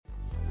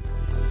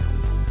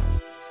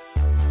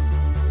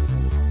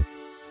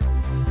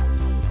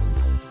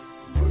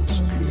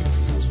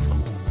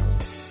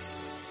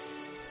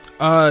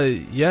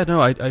Yeah,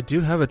 no, I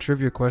do have a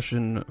trivia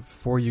question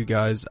for you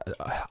guys.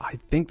 I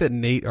think that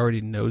Nate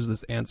already knows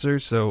this answer,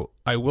 so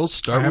I will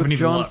start with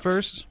John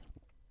first.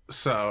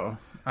 So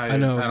I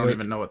know, I don't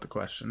even know what the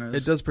question is.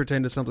 It does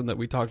pertain to something that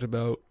we talked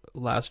about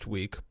last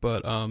week,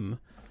 but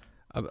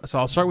so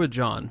I'll start with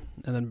John,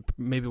 and then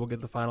maybe we'll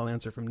get the final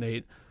answer from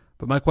Nate.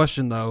 But my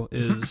question, though,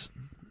 is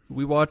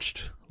we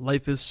watched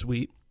Life is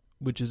Sweet,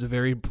 which is a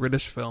very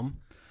British film.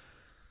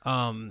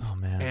 Oh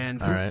man!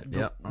 And all right,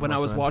 when I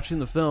was watching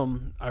the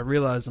film, I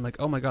realized, I'm like,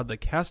 oh my god, the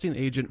casting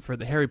agent for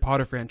the Harry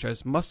Potter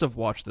franchise must have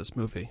watched this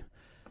movie,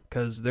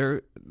 because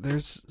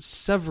there's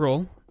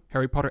several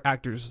Harry Potter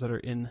actors that are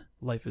in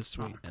Life is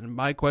Sweet. And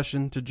my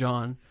question to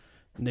John,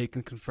 Nate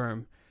can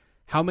confirm,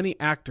 how many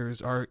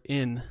actors are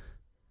in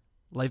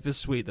Life is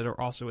Sweet that are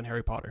also in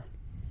Harry Potter?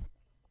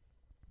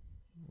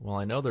 Well,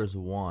 I know there's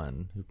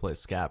one who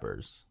plays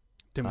Scabbers.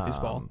 Timothy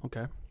Spall.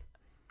 Okay.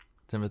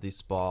 Timothy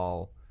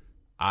Spall.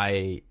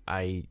 I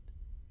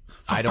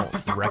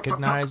don't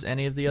recognize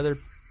any of the other.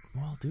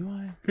 Well, do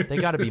I? They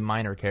got to be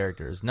minor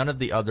characters. None of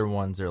the other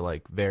ones are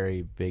like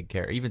very big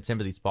characters. Even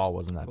Timothy Spall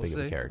wasn't that big of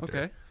a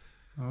character.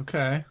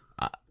 Okay.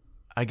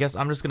 I guess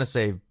I'm just gonna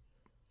say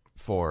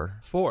 4.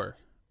 4.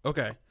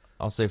 Okay.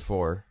 I'll say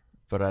 4,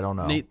 but I don't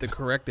know. Nate, the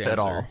correct answer. At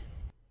all.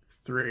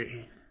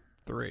 3.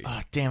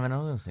 Oh, damn it! I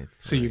was gonna say 3.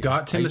 So you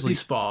got Timothy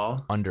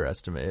Spall.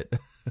 Underestimate.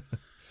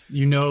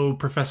 You know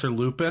Professor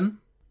Lupin,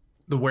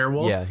 the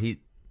werewolf. Yeah, he's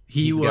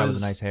was the guy with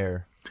the nice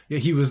hair. Yeah,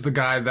 he was the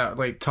guy that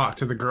like talked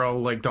to the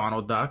girl like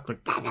Donald Duck,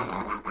 like.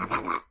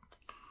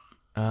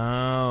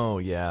 Oh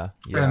yeah.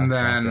 And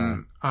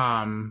then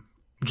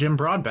Jim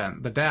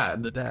Broadbent, the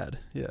dad.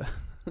 Yeah.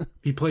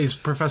 He plays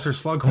Professor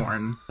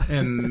Slughorn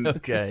in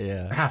okay,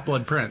 yeah.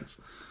 Half-Blood Prince.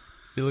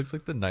 He looks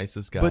like the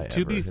nicest guy. But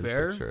to ever, be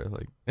fair,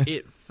 like...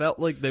 it felt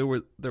like there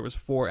was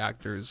 4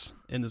 actors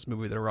in this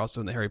movie that were also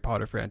in the Harry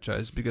Potter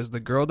franchise, because the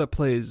girl that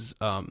plays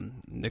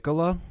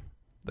Nicola,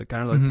 the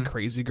kind of like the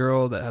crazy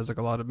girl that has like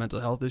a lot of mental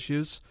health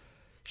issues,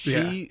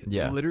 she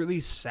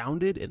literally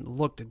sounded and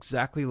looked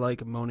exactly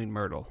like Moaning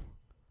Myrtle.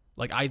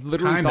 Like I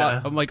literally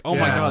thought, I'm like, oh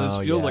my god,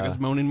 this feels like it's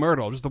Moaning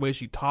Myrtle, just the way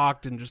she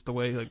talked and just the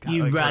way like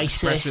you like,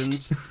 racist. Her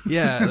expressions.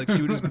 Yeah, like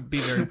she would just be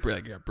very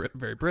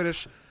very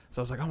British. So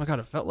I was like, oh my god,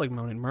 it felt like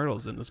Moaning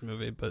Myrtle's in this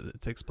movie, but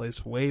it takes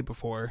place way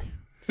before.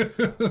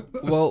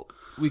 Well,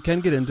 we can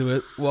get into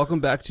it.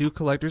 Welcome back to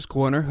Collector's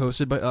Corner,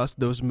 hosted by us,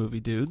 those movie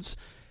dudes.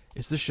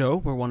 It's the show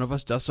where one of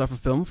us dusts off a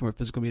film from our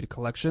physical media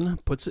collection,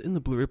 puts it in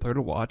the Blu-ray player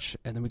to watch,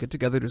 and then we get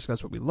together to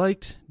discuss what we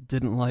liked,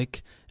 didn't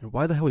like, and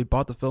why the hell we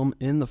bought the film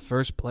in the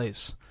first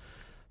place.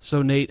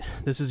 So Nate,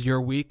 this is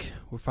your week.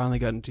 We're finally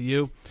gotten to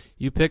you.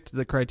 You picked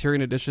the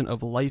Criterion edition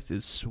of Life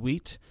is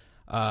Sweet.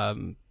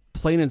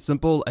 Plain and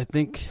simple, I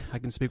think I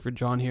can speak for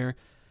John here.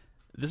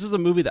 This is a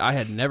movie that I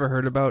had never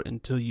heard about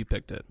until you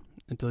picked it,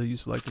 until you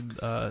selected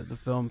the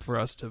film for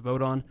us to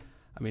vote on.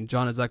 I mean,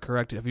 John, is that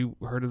correct? Have you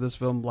heard of this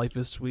film, Life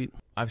is Sweet?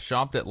 I've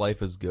shopped at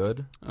Life is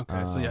Good.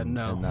 Okay, so yeah,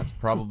 no. And that's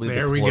probably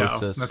there the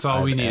closest. We go. That's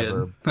all we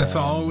needed. That's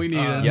all we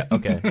needed. Yeah,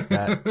 okay.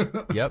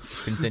 Yep,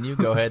 continue.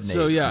 Go ahead, Nate.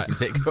 So, yeah. You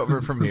can take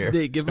over from here.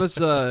 Nate, give us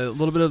a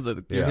little bit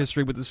of your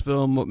history with this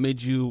film. What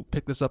made you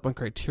pick this up on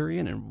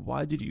Criterion, and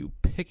why did you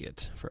pick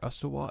it for us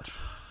to watch?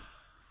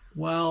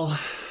 Well,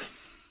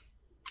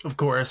 of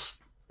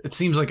course, it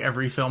seems like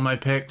every film I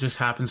pick just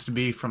happens to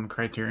be from the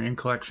Criterion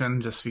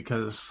Collection, just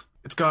because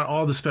it's got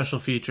all the special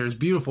features,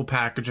 beautiful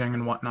packaging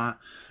and whatnot.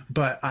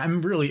 But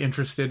I'm really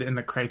interested in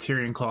the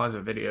Criterion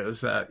Closet videos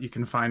that you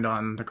can find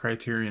on the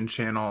Criterion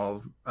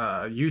Channel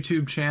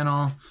YouTube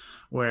channel,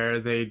 where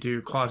they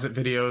do closet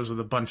videos with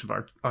a bunch of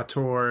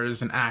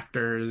auteurs and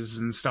actors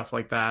and stuff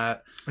like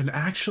that. And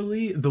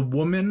actually, the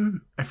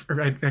woman,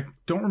 I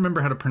don't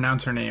remember how to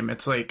pronounce her name.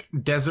 It's like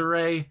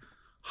Desiree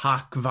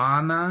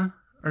Hakvana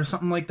or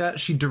something like that.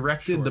 She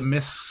directed the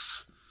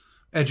Miss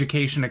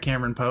Education of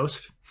Cameron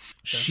Post.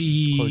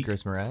 She Chloe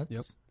Grace Moretz?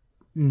 Yep.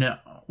 No.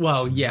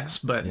 Well, yes,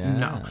 but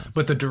no.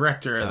 But the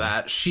director of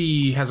that,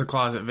 she has a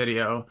closet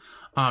video.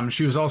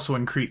 She was also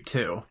in Creep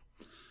 2.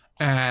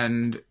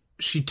 And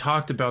she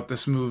talked about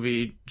this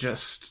movie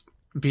just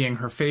being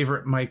her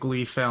favorite Mike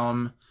Leigh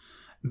film.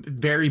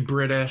 Very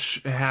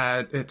British.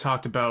 It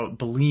talked about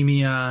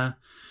bulimia.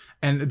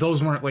 And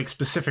those weren't like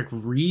specific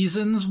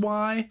reasons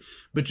why,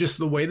 but just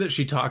the way that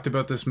she talked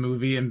about this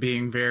movie and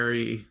being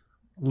very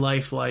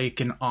lifelike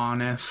and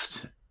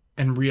honest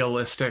and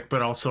realistic,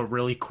 but also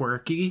really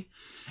quirky.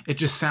 It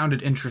just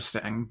sounded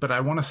interesting. But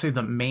I want to say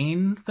the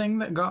main thing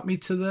that got me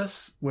to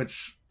this,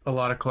 which a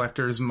lot of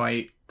collectors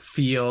might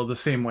feel the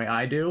same way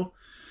I do,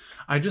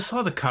 I just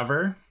saw the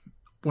cover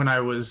when I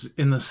was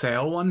in the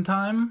sale one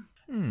time.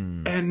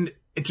 And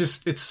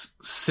it's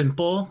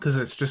simple because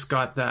it's just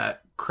got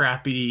that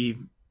crappy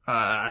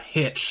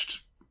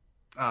hitched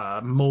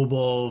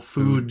mobile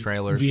food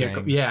trailer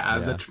vehicle. thing.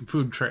 The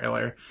food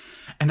trailer.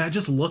 And I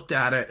just looked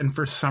at it, and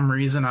for some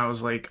reason I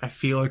was like, I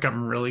feel like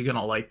I'm really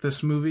gonna like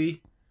this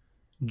movie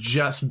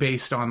just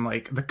based on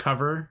like the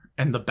cover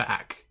and the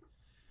back.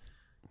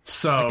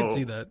 So I can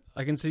see that.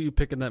 I can see you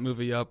picking that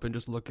movie up and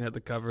just looking at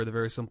the cover, the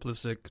very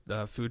simplistic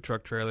food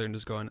truck trailer, and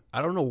just going,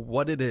 I don't know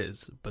what it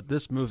is, but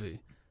this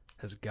movie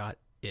has got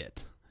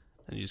it.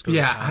 And you just go,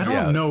 yeah, I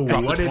don't know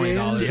what it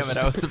is. Yeah, but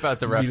I was about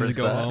to reference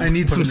that. Home, I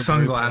need some put it in the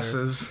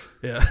sunglasses.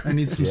 Yeah. I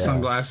need some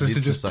sunglasses Need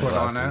to some just put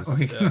on it. sunglasses.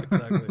 Like, Yeah,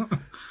 exactly.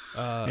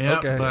 yeah,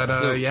 okay. but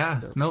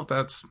so, nope,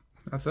 that's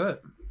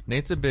it.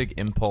 Nate's a big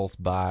impulse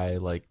buy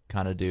like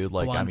kind of dude.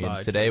 Like, Blind I mean,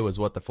 buy, today too. was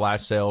what, the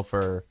flash sale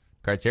for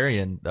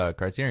Criterion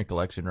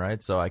Collection,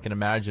 right? So I can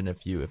imagine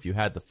if you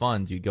had the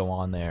funds, you'd go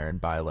on there and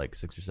buy like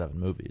 6 or 7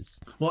 movies.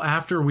 Well,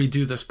 after we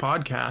do this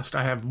podcast,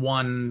 I have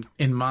one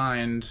in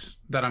mind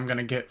that I'm going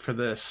to get for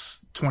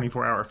this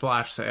 24-hour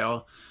flash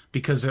sale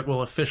because it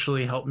will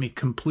officially help me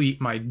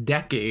complete my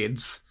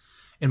decades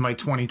in my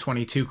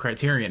 2022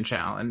 Criterion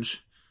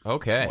Challenge.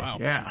 Okay. Wow.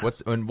 Yeah.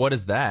 What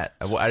is that?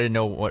 I don't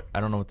know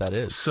what that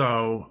is.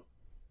 So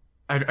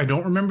I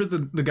don't remember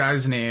the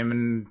guy's name,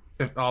 and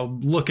I'll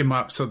look him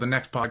up so the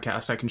next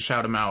podcast I can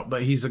shout him out.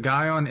 But he's a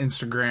guy on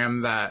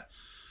Instagram that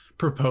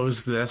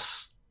proposed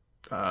this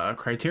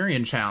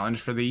Criterion Challenge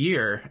for the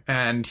year,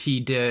 and he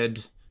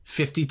did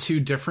 52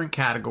 different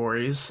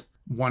categories,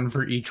 one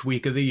for each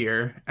week of the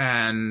year.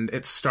 And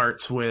it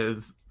starts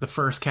with the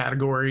first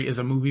category is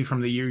a movie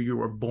from the year you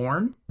were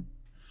born.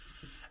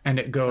 And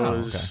it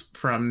goes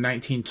from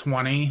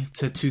 1920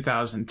 to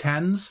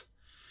 2010s.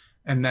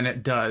 And then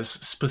it does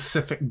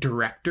specific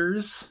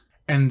directors.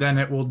 And then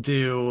it will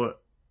do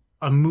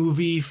a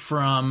movie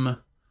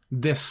from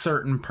this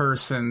certain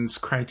person's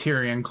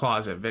Criterion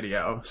Closet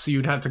video. So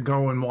you'd have to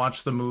go and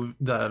watch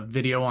the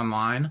video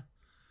online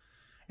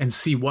and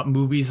see what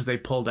movies they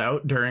pulled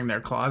out during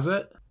their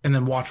closet and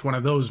then watch one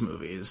of those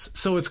movies.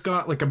 So it's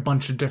got like a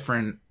bunch of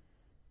different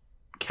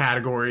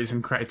categories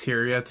and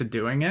criteria to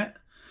doing it.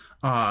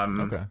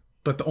 Okay.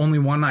 But the only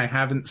one I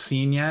haven't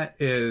seen yet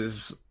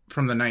is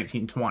from the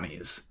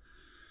 1920s.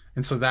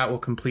 And so that will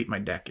complete my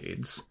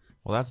decades.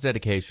 Well, that's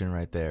dedication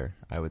right there,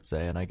 I would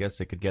say. And I guess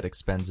it could get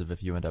expensive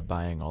if you end up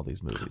buying all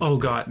these movies. Oh,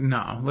 too. God,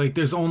 no. Like,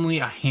 there's only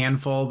a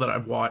handful that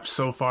I've watched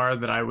so far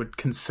that I would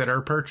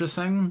consider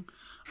purchasing.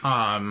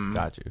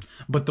 Got you.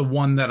 But the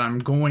one that I'm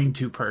going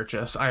to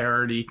purchase, I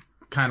already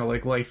kind of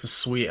like Life is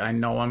Sweet. I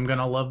know I'm going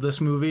to love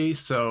this movie,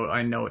 so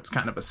I know it's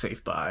kind of a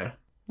safe buy.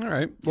 All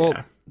right. Well,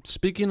 Yeah.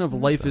 speaking of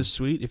Life is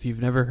Sweet, if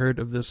you've never heard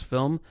of this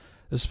film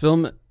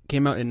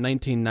came out in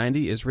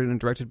 1990. Is written and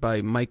directed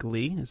by Mike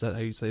Lee. Is that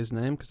how you say his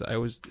name? Because I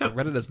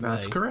read it as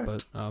that's Lee. correct.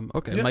 But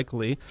okay, Yep. Mike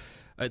Lee.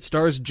 It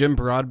stars Jim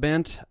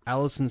Broadbent,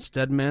 Allison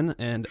Steadman,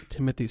 and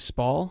Timothy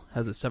Spall.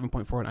 Has a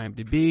 7.4 on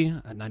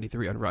IMDb, a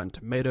 93 on Rotten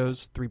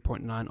Tomatoes,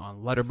 3.9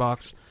 on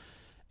Letterboxd.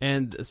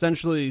 And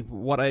essentially,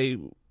 what I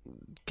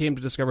came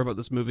to discover about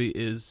this movie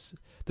is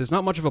there's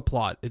not much of a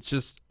plot. It's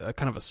just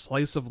kind of a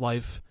slice of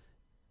life,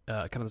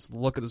 kind of this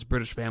look at this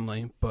British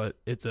family. But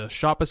it's a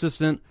shop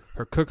assistant,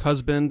 her cook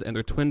husband, and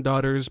their twin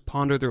daughters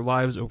ponder their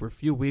lives over a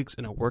few weeks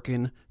in a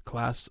working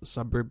class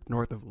suburb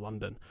north of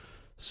London.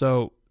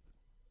 So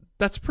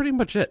that's pretty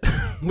much it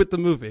with the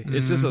movie.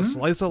 It's just a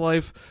slice of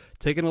life,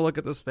 taking a look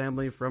at this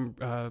family from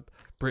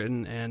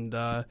Britain and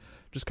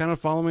just kind of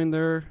following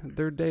their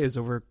days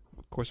over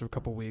the course of a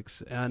couple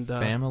weeks. And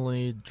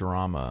Family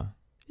drama.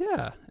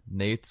 yeah,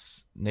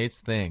 Nate's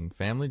thing.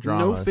 Family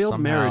drama. no failed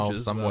somehow,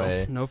 marriages. some though.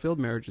 way. No failed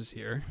marriages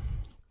here.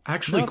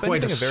 Actually, No, if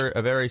quite anything,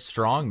 a very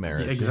strong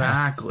marriage.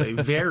 Exactly.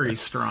 Very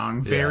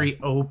strong. Very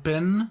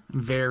open.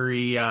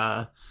 Very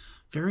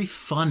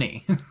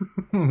funny.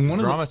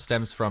 Drama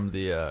stems from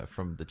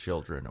the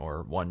children,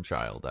 or one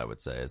child, I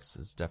would say,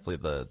 is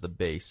definitely the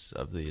base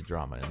of the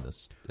drama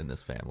in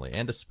this family,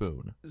 and a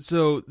spoon.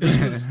 So this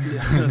was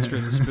that's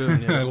true. The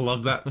spoon. I Yeah.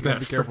 love that be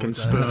careful freaking with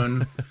that.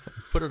 spoon.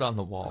 Put it on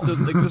the wall. So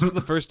like, this was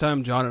the first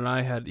time John and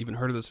I had even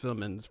heard of this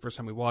film, and it's the first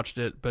time we watched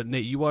it. But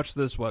Nate, you watched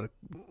this a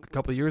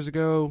couple of years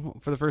ago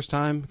for the first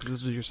time, because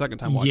this was your second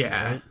time watching it,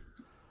 right?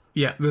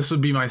 Yeah, this would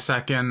be my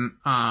second.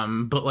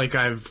 But like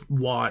I've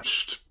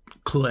watched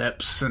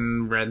clips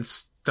and read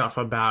stuff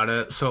about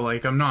it, so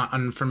like I'm not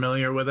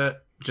unfamiliar with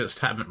it. Just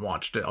haven't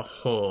watched it a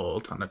whole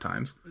ton of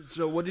times.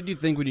 So what did you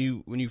think when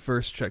you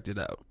first checked it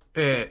out?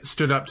 It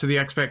stood up to the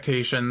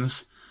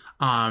expectations.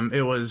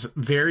 It was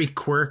very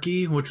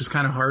quirky, which was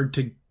kind of hard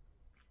to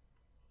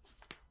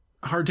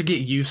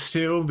get used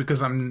to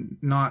because I'm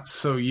not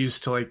so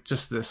used to like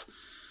just this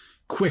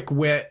quick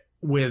wit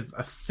with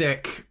a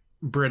thick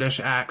British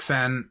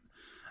accent,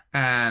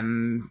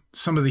 and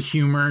some of the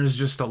humor is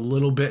just a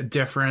little bit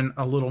different,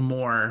 a little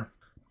more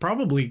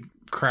probably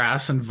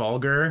crass and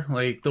vulgar,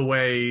 like the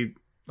way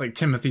like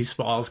Timothy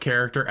Spall's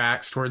character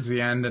acts towards the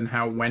end and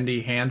how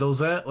Wendy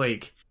handles it.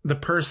 Like the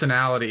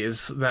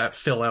personalities that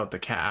fill out the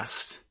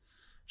cast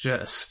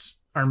just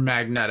are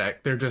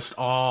magnetic. They're just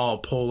all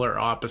polar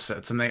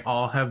opposites, and they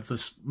all have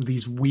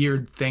these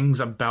weird things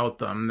about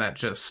them that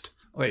just,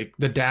 like,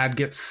 the dad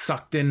gets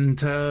sucked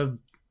into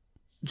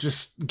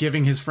just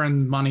giving his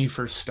friend money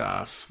for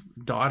stuff.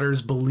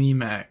 Daughter's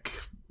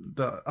bulimic.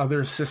 The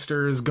other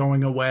sister is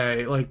going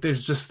away. Like,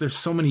 there's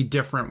so many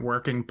different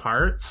working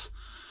parts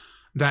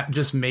that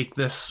just make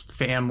this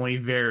family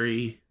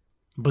very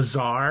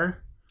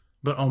bizarre.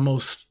 but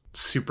almost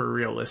super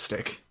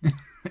realistic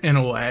in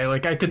a way.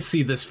 Like, I could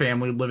see this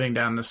family living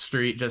down the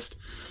street just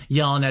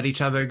yelling at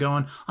each other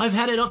going, I've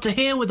had it up to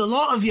here with a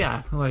lot of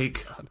ya.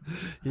 Like,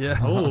 Yeah.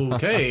 oh,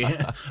 okay.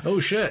 Oh,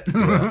 shit.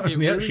 Yeah,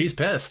 really- she's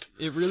pissed.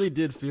 It really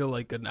did feel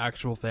like an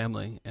actual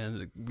family,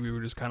 and we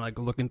were just kind of like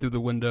looking through the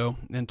window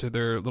into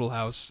their little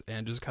house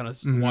and just kind of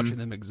watching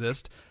them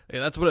exist.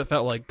 Yeah, that's what it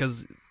felt like,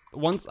 because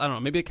once, I don't know,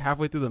 maybe like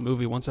halfway through the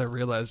movie, once I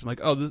realized, I'm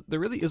like, oh, there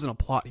really isn't a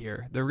plot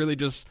here. They're really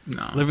just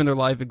living their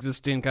life,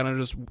 existing, kind of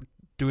just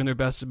doing their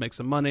best to make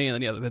some money. And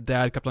then, yeah, the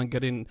dad kept on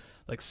getting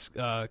like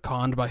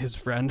conned by his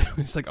friend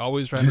who's like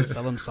always trying to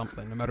sell him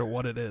something, no matter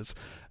what it is,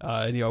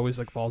 and he always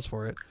like falls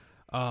for it.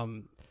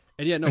 And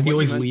yeah, no, And he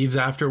always leaves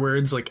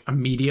afterwards, like,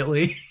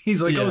 immediately.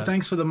 He's like, oh,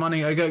 thanks for the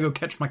money. I gotta go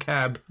catch my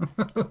cab.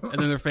 And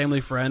then their family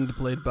friend,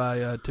 played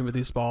by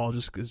Timothy Spall,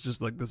 is just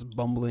like this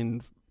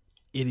bumbling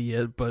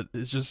idiot, but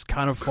it's just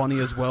kind of funny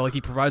as well. Like,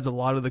 he provides a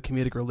lot of the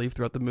comedic relief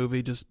throughout the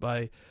movie just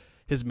by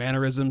his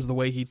mannerisms, the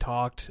way he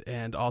talked,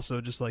 and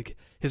also just like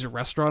his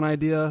restaurant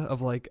idea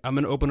of like, I'm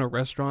gonna open a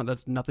restaurant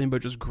that's nothing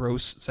but just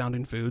gross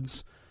sounding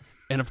foods.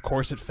 And of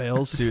course it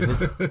fails. Dude,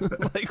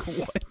 like,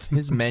 what?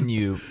 his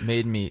menu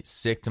made me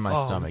sick to my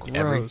stomach. Gross.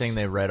 Everything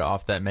they read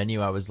off that menu,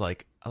 I was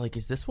like,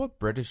 is this what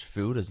British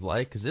food is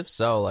like? Because if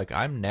so, like,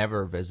 I'm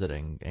never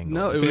visiting England.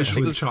 No, it was Fish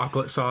with this,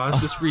 chocolate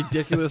sauce. this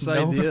ridiculous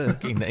No idea.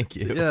 fucking thank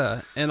you.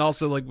 Yeah, and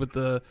also like with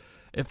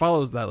it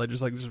follows that like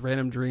just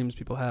random dreams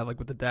people have, like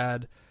with the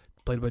dad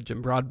played by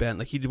Jim Broadbent,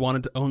 like he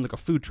wanted to own like a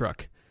food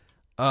truck.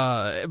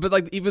 But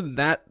like even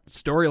that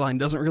storyline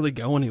doesn't really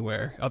go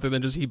anywhere other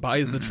than just he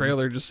buys the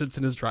trailer, just sits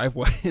in his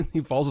driveway, and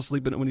he falls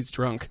asleep in it when he's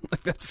drunk.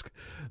 Like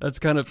that's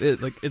kind of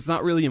it. Like, it's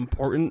not really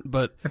important,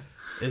 but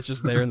it's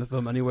just there in the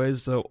film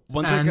anyways. So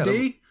once I kind of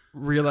Andy?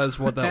 realized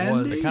what that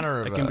was, It kind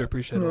of I came to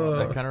appreciate it a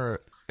lot.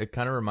 It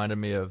kind of reminded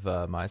me of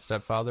my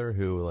stepfather,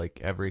 who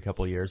like every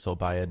couple years he'll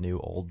buy a new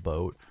old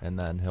boat and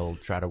then he'll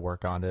try to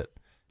work on it,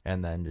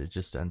 and then it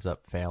just ends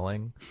up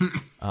failing.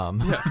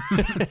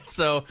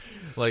 So,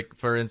 like,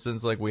 for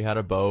instance, like, we had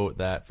a boat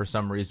that for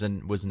some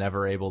reason was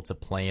never able to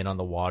plane on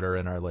the water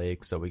in our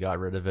lake, so we got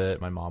rid of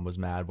it. My mom was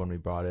mad when we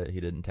bought it. He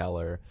didn't tell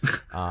her.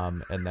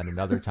 And then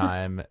another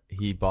time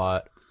he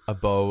bought a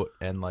boat,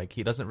 and like,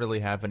 he doesn't really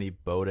have any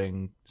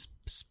boating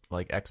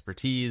like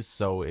expertise,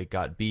 so it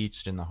got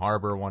beached in the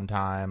harbor one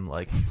time.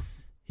 Like,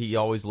 he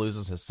always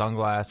loses his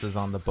sunglasses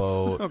on the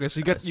boat. Okay,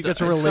 so you get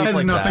to relate. It has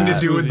like nothing that to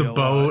do with movie the a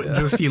boat. lot,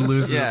 Just he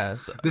loses. Yeah,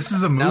 so This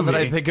is a movie. now that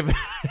I think of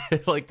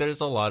it, like,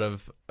 there's a lot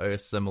of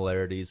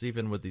similarities,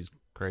 even with these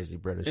crazy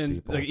British And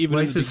people. like, even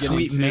Life in the is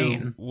beginning sweet, too,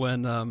 Maine.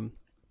 when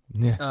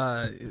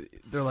yeah.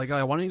 they're like,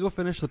 oh, why don't you go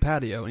finish the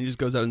patio? And he just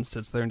goes out and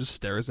sits there and just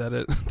stares at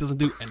it. Doesn't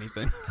do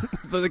anything.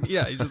 But like,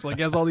 yeah, he just like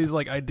has all these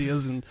like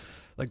ideas and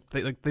like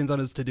things on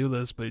his to-do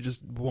list, but he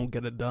just won't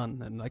get it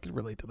done. And I can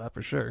relate to that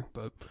for sure.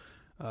 But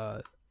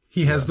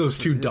He has those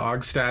two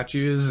dog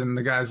statues, and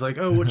the guy's like,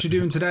 oh, what you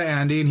doing today,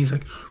 Andy? And he's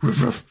like, ruff,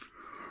 ruff,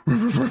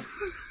 ruff,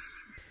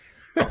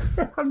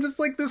 ruff. I'm just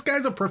like, this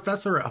guy's a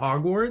professor at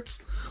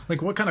Hogwarts?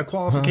 Like, what kind of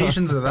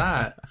qualifications are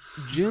that?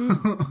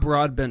 Jim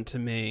Broadbent to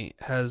me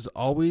has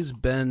always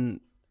been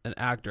an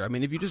actor. I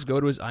mean, if you just go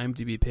to his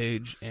IMDb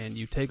page and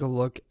you take a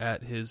look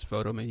at his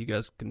photo, I mean, you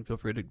guys can feel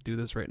free to do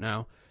this right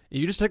now.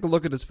 You just take a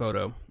look at his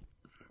photo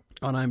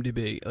on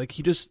IMDb. Like,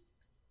 he just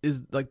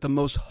is like the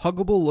most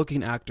huggable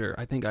looking actor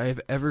I think I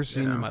have ever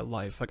seen in my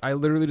life. Like, I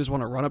literally just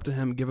want to run up to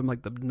him, give him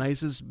like the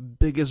nicest,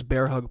 biggest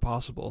bear hug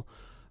possible.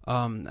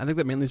 I think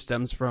that mainly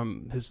stems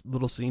from his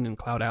little scene in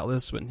Cloud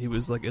Atlas when he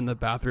was like in the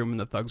bathroom and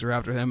the thugs are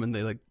after him and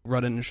they like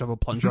run in and shove a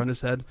plunger on his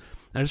head.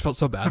 And I just felt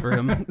so bad for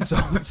him. So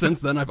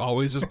since then, I've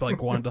always just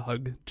like wanted to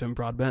hug Jim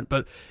Broadbent.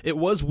 But it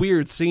was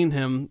weird seeing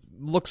him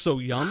look so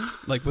young,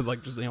 like with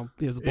like just, you know,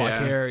 he has black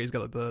hair, he's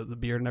got like the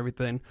beard and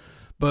everything.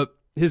 But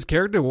his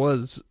character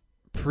was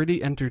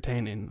pretty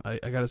entertaining, I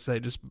gotta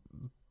say, just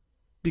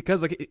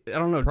because like, I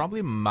don't know,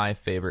 Probably my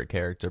favorite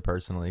character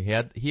personally.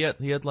 He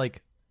had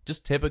like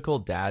just typical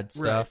dad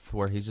stuff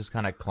where he's just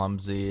kind of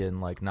clumsy and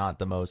like not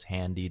the most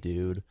handy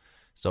dude.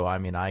 So I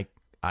mean, I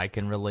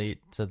can relate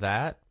to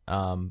that.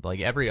 Like,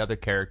 every other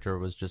character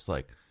was just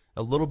like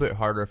a little bit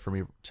harder for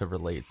me to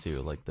relate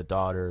to, like the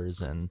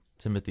daughters and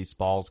Timothy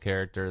Spall's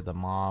character. The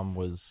mom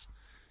was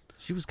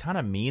kind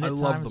of mean at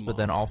times, but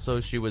then also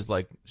she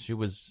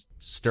was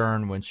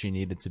stern when she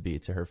needed to be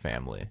to her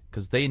family,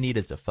 because they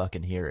needed to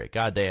fucking hear it.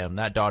 Goddamn,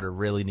 that daughter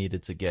really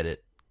needed to get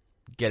it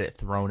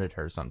thrown at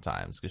her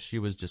sometimes, because she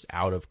was just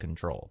out of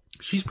control.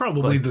 She's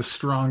probably the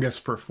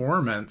strongest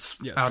performance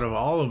out of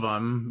all of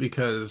them,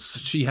 because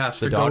she has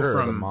to go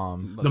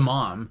from the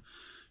mom.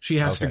 She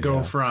has to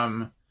go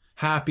from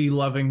happy,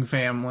 loving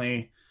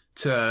family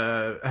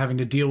to having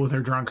to deal with her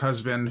drunk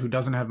husband who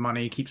doesn't have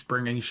money, keeps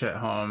bringing shit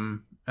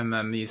home, and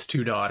then these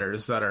two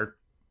daughters that are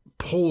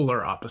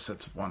polar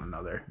opposites of one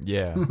another.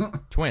 Yeah.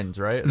 Twins,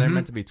 right? They're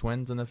meant to be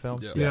twins in the film?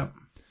 Yeah.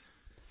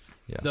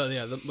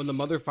 When the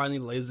mother finally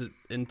lays it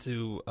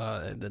into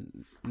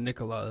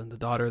Nicola, the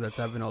daughter that's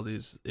having all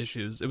these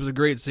issues, it was a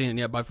great scene.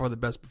 Yeah, by far the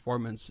best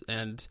performance,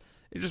 and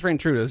it just rang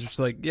true. It's just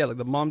like, yeah, like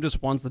the mom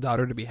just wants the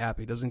daughter to be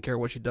happy. Doesn't care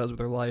what she does with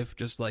her life.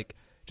 Just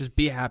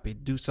be happy.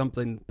 Do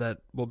something that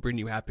will bring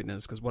you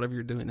happiness, because whatever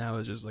you're doing now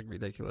is just like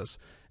ridiculous.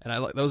 And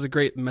that was a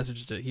great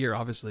message to hear,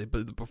 obviously.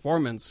 But the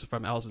performance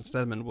from Alison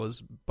Steadman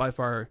was by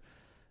far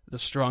the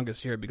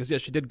strongest here, because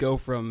she did go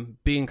from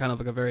being kind of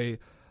like a very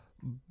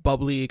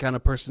bubbly kind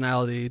of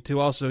personality to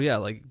also,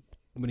 like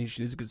when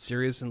she needs to get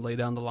serious and lay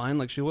down the line,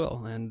 like she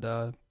will. And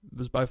it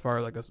was by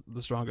far like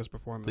the strongest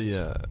performance.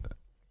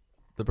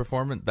 The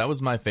performance, that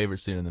was my favorite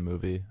scene in the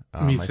movie.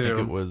 Me too. I think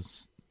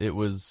it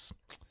was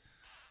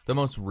the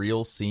most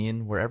real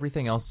scene, where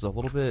everything else is a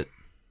little bit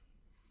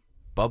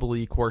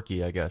bubbly,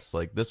 quirky, I guess.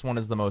 Like, this one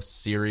is the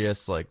most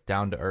serious, like,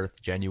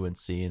 down-to-earth, genuine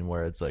scene,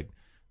 where it's like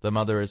the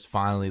mother is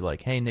finally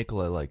like, hey,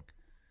 Nicola, like,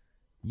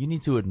 you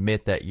need to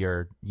admit that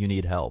you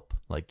need help.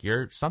 Like,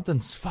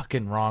 something's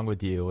fucking wrong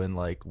with you, and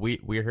like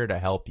we're here to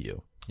help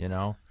you, you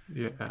know?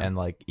 Yeah. And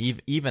like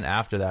even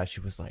after that, she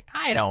was like,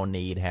 I don't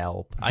need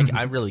help.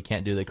 I really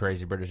can't do the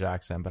crazy British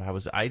accent, but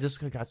I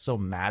just got so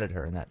mad at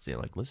her in that scene.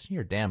 Like, listen to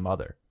your damn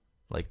mother.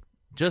 Like,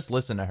 just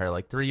listen to her.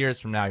 Like, 3 years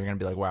from now, you're gonna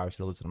be like, wow, I should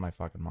have listened to my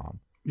fucking mom.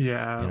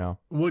 Yeah. You know?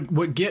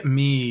 What get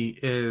me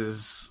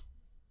is,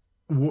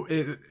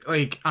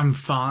 like, I'm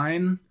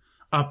fine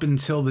up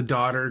until the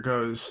daughter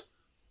goes,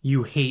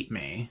 you hate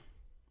me.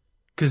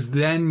 Because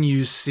then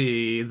you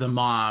see the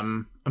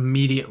mom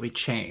immediately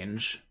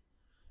change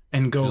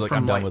and go like, from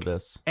I'm done like with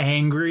this.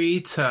 Angry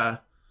to,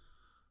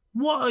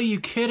 what are you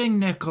kidding,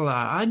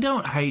 Nicola? I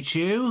don't hate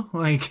you.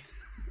 Like,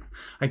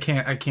 I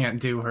can't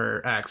do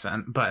her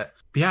accent, but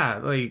yeah,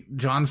 like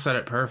John said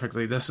it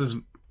perfectly. This is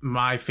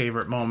my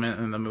favorite moment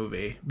in the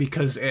movie,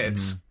 because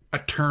it's a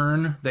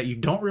turn that you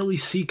don't really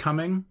see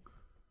coming,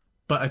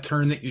 but a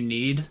turn that you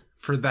need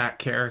for that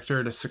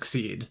character to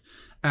succeed.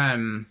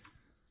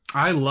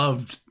 I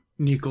loved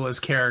Nicola's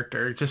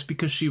character just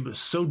because she was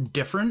so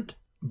different,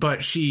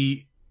 but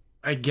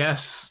I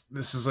guess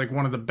this is like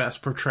one of the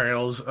best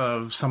portrayals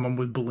of someone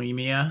with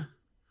bulimia,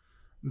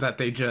 that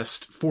they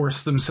just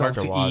force themselves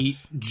to eat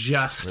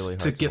just really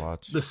to get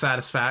the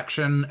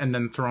satisfaction, and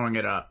then throwing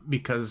it up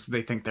because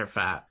they think they're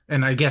fat.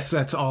 And I guess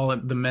that's all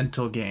the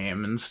mental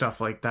game and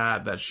stuff like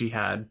that she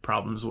had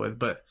problems with.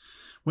 But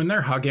when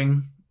they're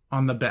hugging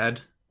on the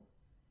bed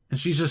and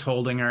she's just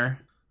holding her,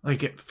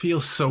 like, it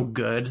feels so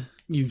good.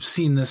 You've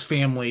seen this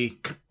family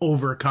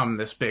overcome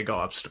this big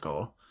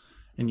obstacle,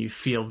 and you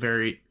feel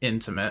very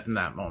intimate in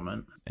that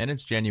moment. And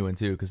it's genuine,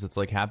 too, because it's,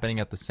 like, happening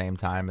at the same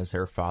time as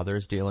her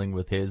father's dealing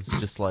with his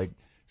just, like,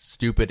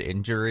 stupid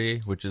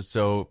injury, which is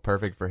so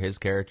perfect for his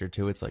character,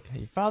 too. It's like, hey,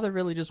 your father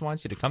really just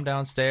wants you to come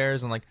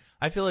downstairs. And, like,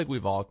 I feel like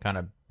we've all kind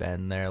of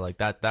been there. Like,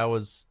 that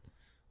was...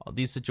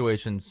 These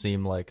situations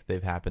seem like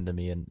they've happened to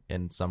me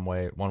in some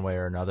way, one way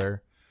or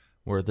another,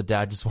 where the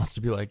dad just wants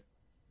to be like,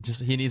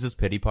 he needs his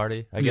pity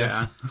party, I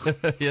guess.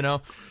 Yeah. You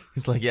know?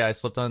 He's like, yeah, I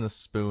slipped on this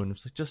spoon.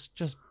 It's like,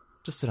 just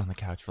sit on the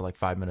couch for like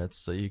 5 minutes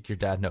so your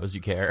dad knows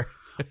you care.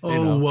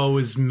 You know? Woe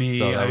is me.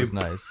 So that was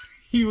nice.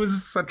 He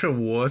was such a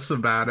wuss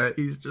about it.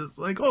 He's just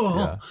like,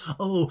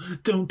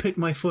 don't pick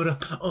my foot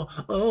up.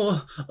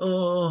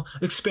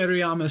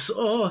 Expelliarmus.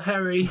 Oh,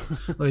 Harry.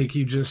 Like,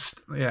 you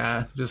just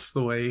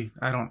the way,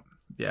 I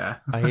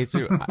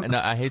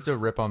hate to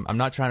rip on, I'm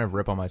not trying to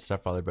rip on my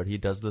stepfather, but he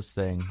does this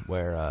thing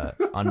where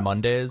on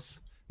Mondays,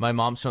 my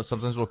mom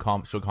sometimes she'll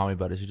call me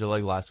about it. She did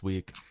like last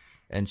week,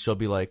 and she'll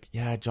be like,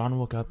 yeah, John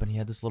woke up and he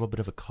had this little bit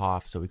of a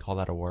cough, so we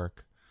called out of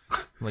work.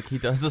 Like, he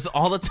does this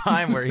all the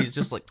time where he's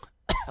just like,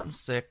 I'm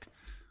sick,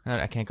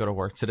 I can't go to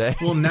work today.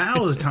 Well,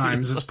 now's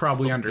times it's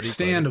probably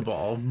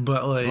understandable,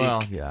 but like,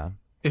 well, yeah,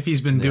 if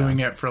he's been doing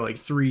it for like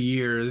 3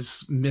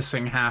 years,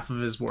 missing half of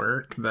his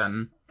work,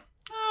 then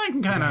I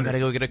can kind of understand. Gotta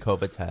go get a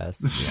COVID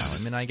test. Yeah,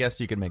 I mean, I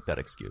guess you could make that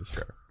excuse,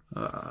 sure.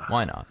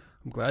 Why not?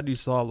 I'm glad you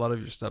saw a lot of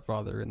your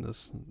stepfather in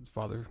this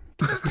father.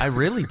 I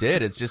really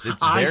did. It's very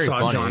funny. I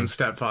saw John's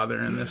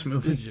stepfather in this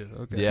movie. Did you?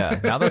 Okay.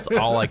 Yeah, now that's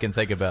all I can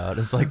think about.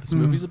 It's like, this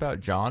movie's about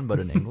John, but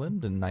in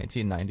England in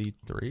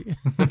 1993.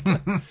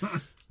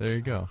 There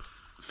you go.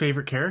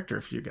 Favorite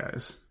character for you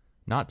guys?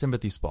 Not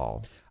Timothy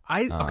Spall.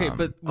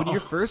 But when you're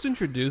first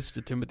introduced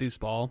to Timothy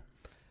Spall,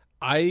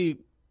 I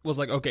was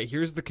like, okay,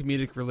 here's the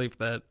comedic relief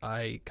that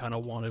I kind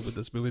of wanted with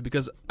this movie,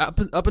 because up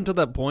until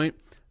that point,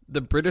 the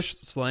British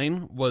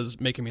slang was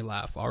making me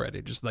laugh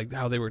already. Just like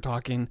how they were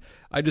talking,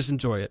 I just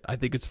enjoy it. I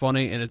think it's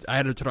funny, and I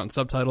had to turn on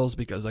subtitles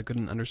because I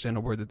couldn't understand a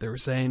word that they were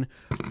saying.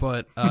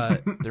 But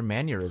their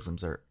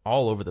mannerisms are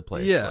all over the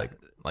place. Yeah,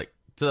 like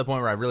to the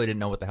point where I really didn't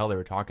know what the hell they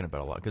were talking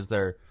about a lot, because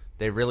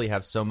they really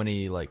have so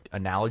many like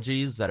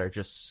analogies that are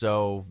just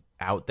so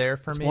out there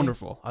for me.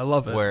 Wonderful, I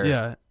love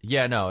it.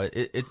 No,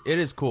 it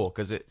is cool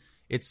because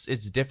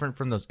it's different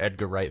from those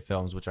Edgar Wright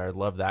films, which I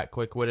love that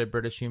quick-witted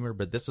British humor,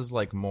 but this is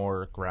like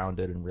more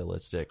grounded and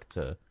realistic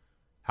to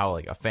how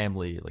like a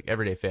family, like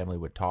everyday family,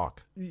 would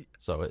talk.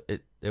 So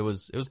it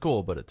was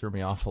cool, but it threw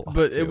me off a lot.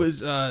 But too. It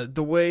was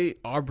the way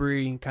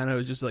Aubrey kind of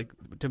was just like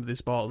Timothy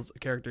Spall's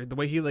character, the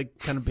way he like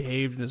kind of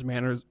behaved and his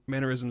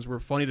mannerisms were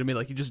funny to me.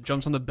 Like, he just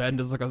jumps on the bed and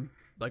does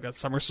like a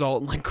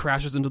somersault and like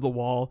crashes into the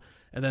wall,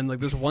 And then like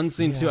there's one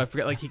scene too, I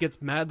forget, like he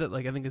gets mad that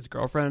like I think his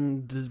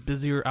girlfriend is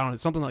busy or I don't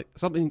know,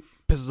 something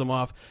pisses him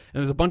off,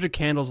 and there's a bunch of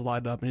candles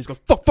lined up and he's going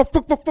fuck,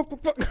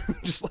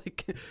 just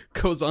like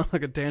goes on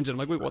like a tangent. I'm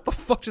like, wait, what the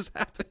fuck just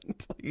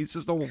happened? Like, he's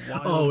just a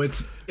wild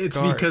it's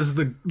guard. because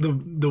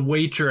the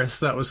waitress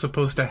that was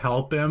supposed to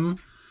help him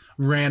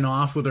ran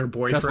off with her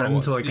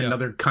boyfriend to like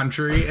another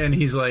country, and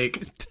he's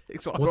like,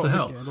 takes off what the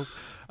hell? Candles.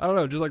 I don't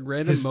know, just like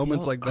random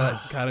moments like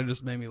that kind of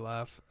just made me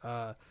laugh.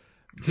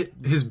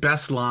 His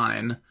best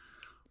line,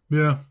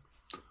 yeah,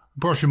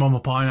 brought your mom a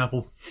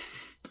pineapple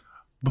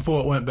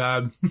before it went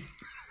bad.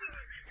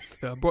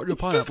 Yeah, I brought you a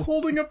pineapple. Just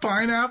holding a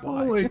pineapple.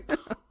 Like,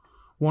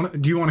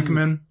 do you want to come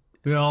in?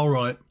 Yeah, all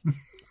right.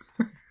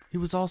 He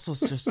was also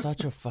just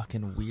such a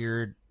fucking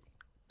weird,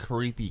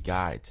 creepy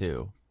guy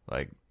too.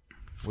 Like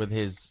with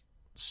his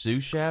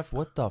sous chef,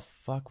 what the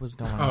fuck was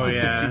going on? Oh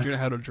yeah, just teaching her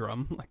how to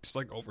drum, like just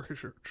like over her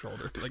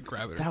shoulder, like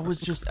grabbing her. That was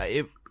just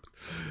it.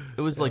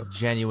 It was like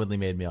genuinely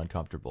made me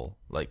uncomfortable.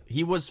 Like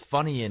he was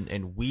funny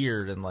and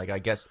weird and like I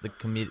guess the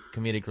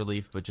comedic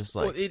relief, but just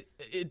like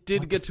it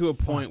did get to a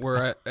point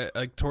where I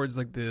like towards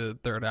like the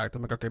third act,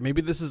 I'm like, okay,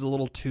 maybe this is a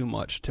little too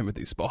much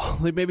Timothy Spall.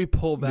 Like maybe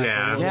pull back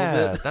a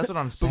little bit. That's what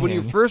I'm saying. But when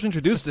you first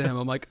introduced to him,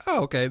 I'm like,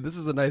 oh, okay, this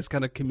is a nice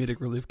kind of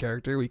comedic relief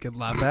character we can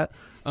laugh at.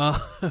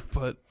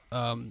 But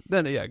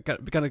then it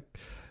kind of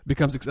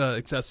becomes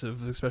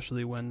excessive,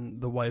 especially when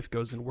the wife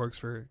goes and works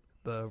for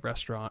the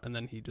restaurant and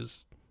then he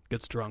just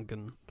gets drunk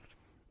and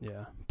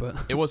but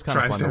it was kind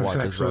of fun to watch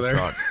his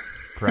restaurant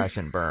crash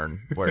and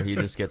burn, where he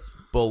just gets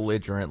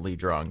belligerently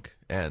drunk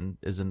and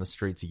is in the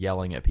streets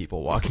yelling at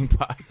people walking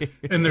by.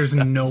 And there's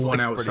no one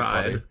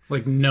outside,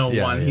 like no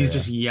one. He's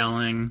just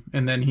yelling,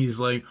 and then he's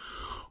like,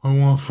 "I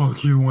want to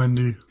fuck you,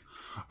 Wendy.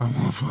 I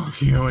want to fuck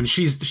you," and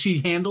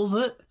she handles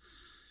it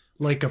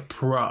like a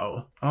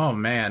pro. Oh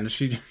man,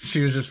 she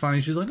was just funny.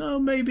 She's like, "Oh,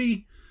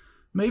 maybe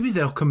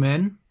they'll come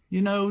in." You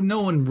know,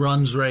 no one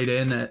runs right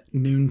in at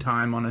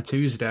noontime on a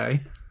Tuesday.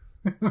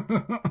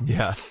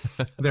 Yeah.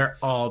 They're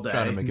all day.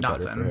 Trying to make it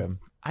Nothing. better for him.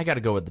 I got to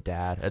go with the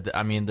dad.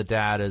 I mean, the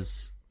dad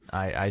is,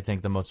 I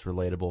think, the most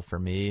relatable for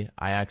me.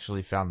 I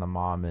actually found the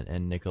mom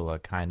and Nicola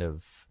kind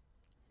of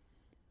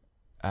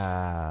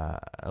a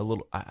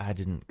little. I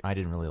didn't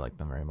really like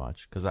them very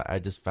much because I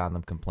just found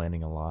them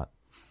complaining a lot.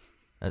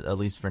 At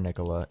least for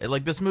Nicola.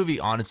 Like this movie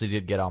honestly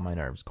did get on my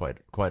nerves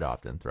quite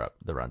often throughout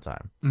the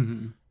runtime.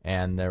 Mm-hmm.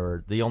 And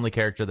the only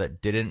character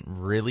that didn't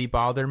really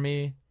bother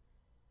me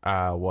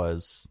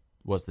was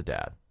the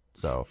dad.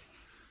 So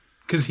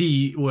because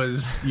he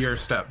was your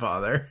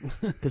stepfather.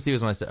 Because he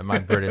was my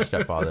British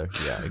stepfather.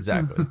 Yeah,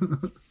 exactly.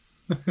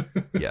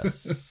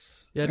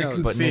 Yes. Yeah,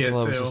 no, but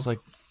Nicola was just like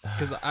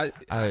because I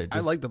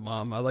liked the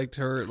mom. I liked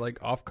her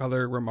like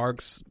off-color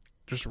remarks.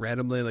 Just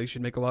randomly, like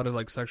she'd make a lot of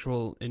like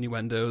sexual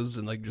innuendos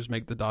and like just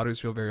make the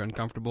daughters feel very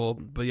uncomfortable.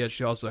 But yet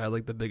she also had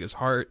like the biggest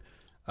heart.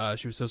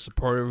 She was so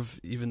supportive,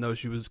 even though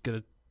she was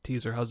gonna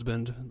tease her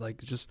husband.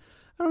 Like just,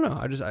 I don't know.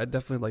 I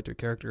definitely liked her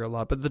character a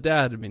lot. But the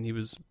dad, I mean, he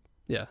was,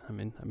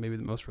 maybe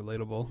the most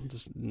relatable.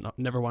 Just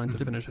never wanting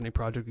to finish any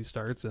project he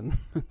starts, and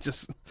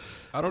just,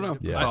 I don't know.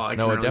 Yeah,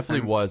 no, it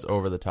definitely was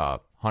over the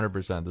top.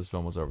 100%. This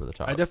film was over the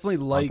top. I definitely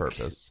like on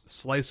purpose.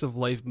 Slice of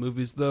life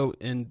movies though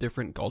in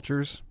different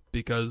cultures.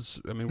 Because,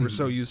 I mean, we're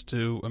so used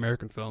to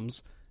American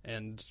films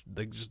and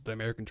just the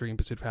American dream,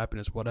 pursuit of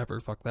happiness, whatever,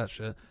 fuck that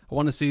shit. I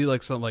want to see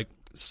like some like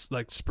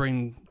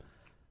spring,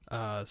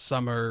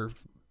 summer,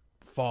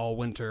 fall,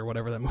 winter,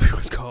 whatever that movie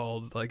was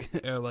called, like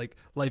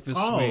Life is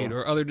Sweet,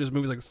 or other just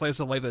movies like Slice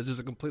of Life that's just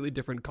a completely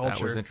different culture.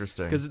 That was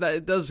interesting. Because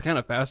it does kind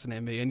of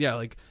fascinate me. And yeah,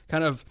 like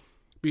kind of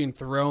being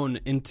thrown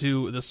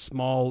into the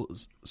small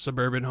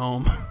suburban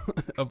home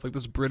of like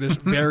this British,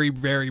 very,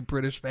 very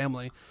British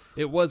family.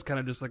 It was kind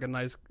of just like a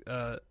nice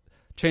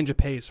change of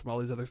pace from all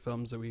these other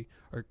films that we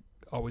are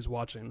always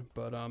watching.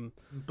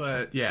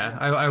 But yeah,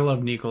 I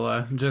love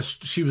Nicola.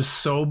 Just she was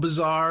so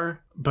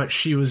bizarre, but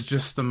she was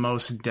just the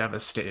most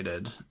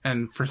devastated.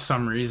 And for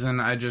some reason,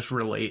 I just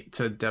relate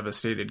to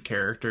devastated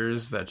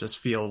characters that just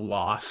feel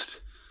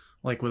lost,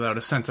 like without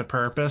a sense of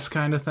purpose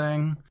kind of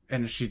thing.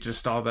 And she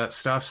just, all that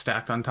stuff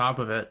stacked on top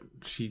of it.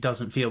 She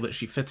doesn't feel that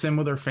she fits in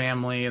with her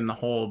family and the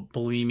whole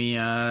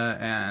bulimia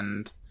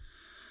and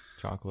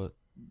chocolate.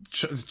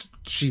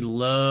 She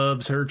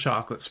loves her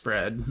chocolate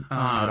spread.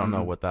 I don't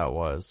know what that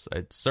was.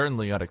 It's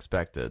certainly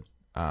unexpected.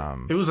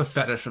 It was a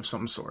fetish of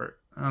some sort.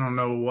 I don't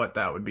know what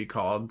that would be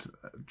called.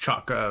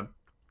 Chocophobia.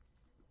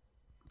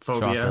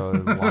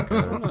 I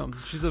don't know.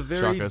 She's a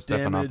very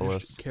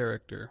damaged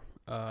character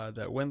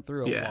that went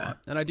through a lot.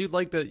 And I do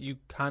like that you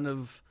kind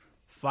of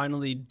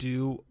finally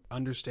do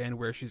understand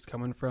where she's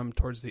coming from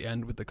towards the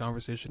end with the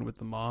conversation with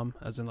the mom,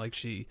 as in like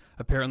she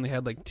apparently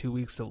had like 2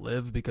 weeks to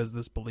live because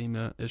this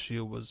bulimia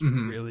issue was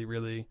really,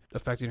 really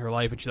affecting her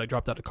life, and she like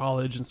dropped out of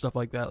college and stuff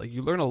like that. Like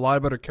you learn a lot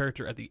about her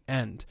character at the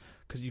end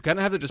because you kind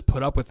of have to just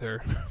put up with her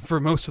for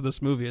most of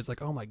this movie. It's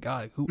like, oh my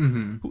god,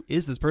 who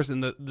is this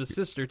person? The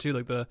sister too,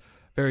 like the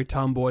very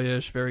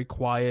tomboyish, very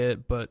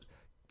quiet, but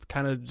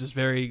kind of just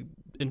very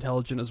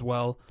intelligent as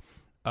well.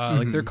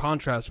 Like their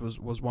contrast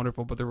was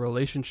wonderful, but the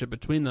relationship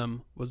between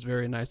them was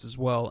very nice as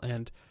well.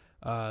 And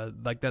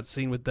like that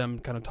scene with them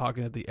kind of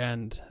talking at the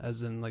end,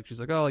 as in like she's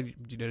like, oh, like, do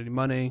you need any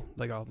money?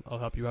 Like I'll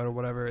help you out or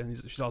whatever. And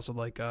she's also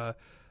like I'm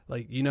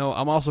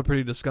also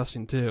pretty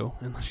disgusting too.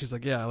 And she's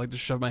like, yeah, I like to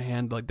shove my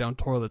hand like down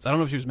toilets. I don't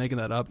know if she was making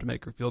that up to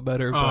make her feel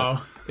better,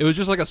 but it was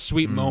just like a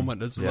sweet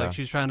moment. It's like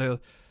she's trying to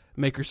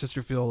make her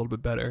sister feel a little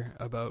bit better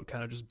about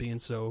kind of just being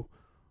so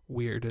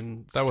weird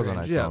and strange. That was a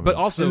nice moment. But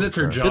also, and that's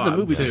her job the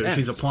movie too.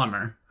 She's a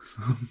plumber.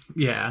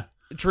 Yeah.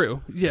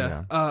 True.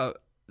 Yeah.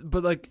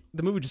 But like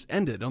the movie just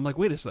ended. I'm like,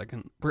 wait a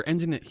second, we're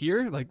ending it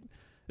here? Like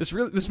this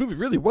movie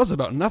really was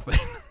about nothing.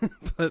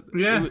 But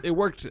it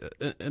worked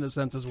in a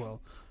sense as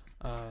well.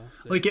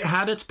 Like it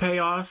had its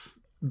payoff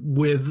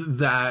with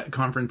that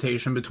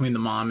confrontation between the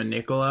mom and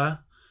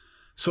Nicola.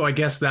 So I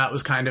guess that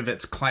was kind of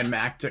its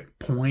climactic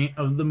point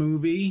of the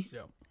movie.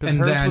 Yeah. Because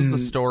hers was the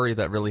story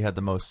that really had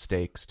the most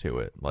stakes to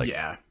it. Like,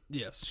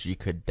 yes, she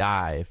could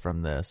die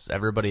from this.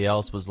 Everybody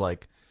else was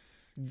like,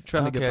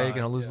 trying to get by.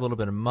 Gonna lose a little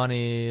bit of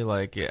money.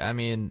 Like, I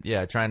mean,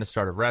 trying to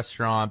start a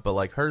restaurant, but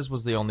like hers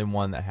was the only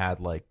one that had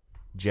like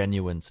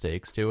genuine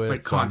stakes to it.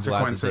 Like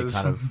consequences.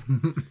 I'm glad that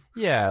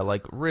they kind of,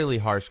 like really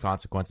harsh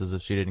consequences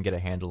if she didn't get a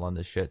handle on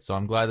this shit. So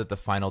I'm glad that the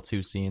final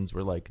two scenes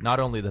were like not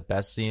only the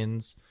best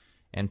scenes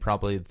and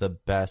probably the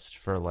best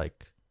for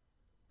like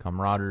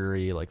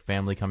camaraderie, like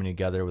family coming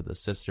together with the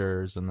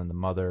sisters and then the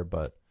mother,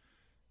 but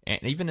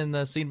and even in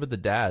the scene with the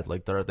dad,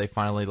 like they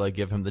finally like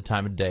give him the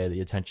time of day, the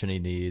attention he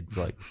needs.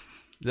 Like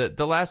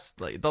the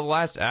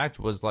last act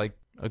was like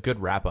a good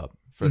wrap up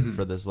for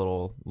this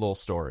little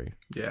story.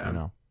 Yeah, you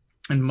know.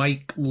 And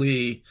Mike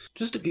Lee,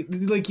 just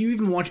like you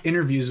even watch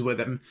interviews with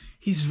him,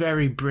 he's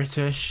very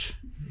British.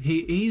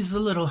 He's a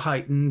little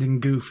heightened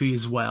and goofy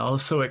as well,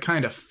 so it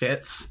kind of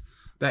fits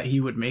that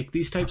he would make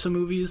these types of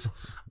movies.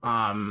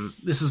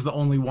 This is the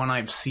only one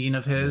I've seen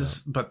of his,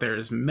 but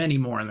there's many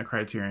more in the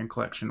Criterion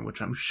Collection,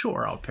 which I'm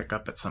sure I'll pick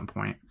up at some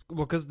point.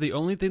 Well, because the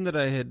only thing that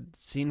I had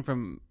seen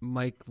from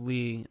Mike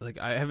Lee, like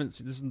I haven't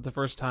seen, this is the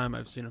first time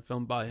I've seen a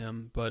film by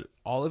him, but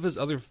all of his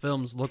other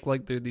films look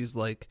like they're these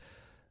like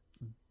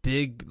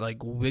big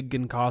like wig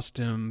and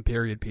costume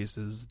period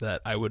pieces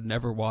that I would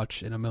never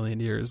watch in a million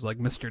years, like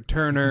Mr.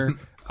 Turner,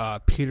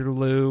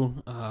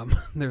 Peterloo,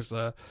 there's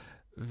a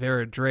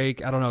Vera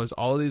Drake. I don't know. It's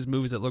all of these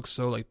movies that look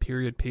so like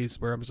period piece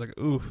where I'm just like,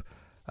 oof,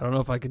 I don't know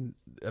if I can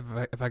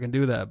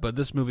do that. But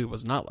this movie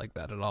was not like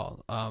that at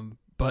all.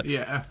 But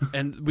yeah,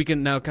 and we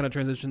can now kind of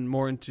transition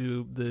more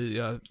into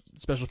the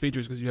special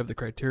features because you have the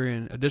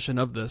Criterion edition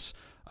of this.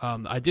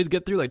 I did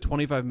get through like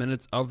 25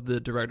 minutes of the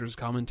director's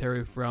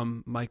commentary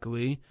from Mike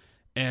Lee,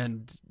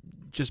 and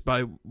just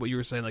by what you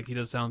were saying, like he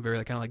does sound very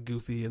like, kind of like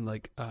goofy and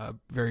like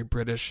very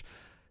British.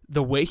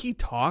 The way he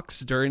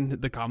talks during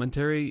the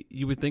commentary,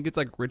 you would think it's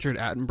like Richard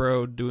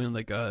Attenborough doing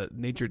like a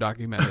nature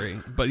documentary,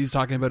 but he's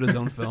talking about his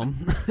own film.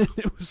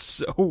 It was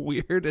so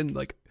weird and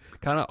like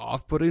kind of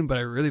off-putting, but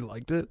I really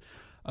liked it.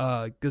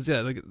 Because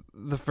like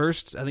the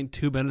first, I think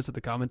 2 minutes of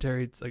the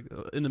commentary, it's like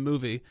in the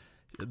movie,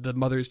 the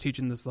mother is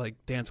teaching this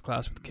like dance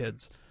class with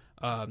kids.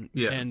 And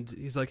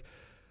he's like,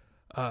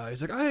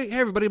 hey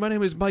everybody, my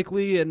name is Mike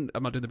Lee, and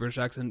I'm not doing the British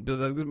accent,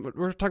 but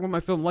we're talking about my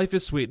film Life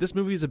is Sweet. This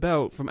movie is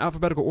about, from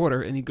alphabetical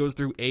order, and he goes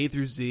through A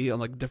through Z on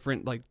like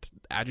different like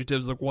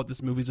adjectives, like what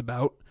this movie's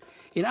about.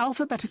 In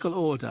alphabetical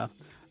order,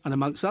 and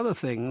amongst other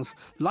things,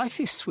 Life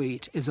is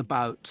Sweet is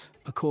about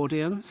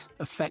accordions,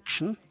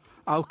 affection,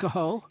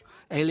 alcohol,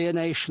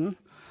 alienation,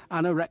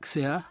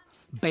 anorexia,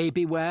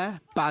 baby wear,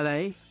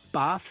 ballet,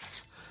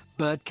 baths,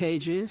 bird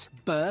cages,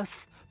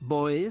 birth,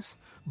 boys,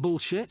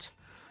 bullshit,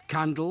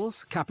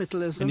 candles,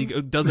 capitalism. And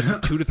he does it for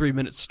 2 to 3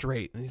 minutes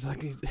straight. And he's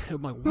like,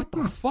 I'm like, what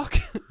the fuck?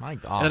 My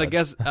God. And I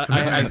guess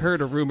I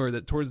heard a rumor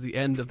that towards the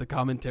end of the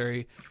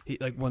commentary, he,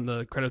 like when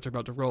the credits are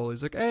about to roll,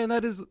 he's like, hey, and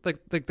that is, like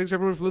thanks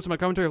everyone for listening to my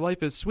commentary of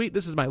Life is Sweet.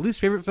 This is my least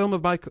favorite film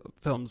of my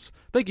films.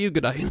 Thank you.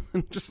 Good night.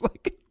 Just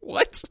like,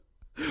 what?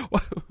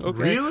 Okay.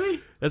 Really?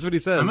 That's what he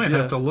says. I might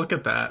have to look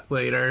at that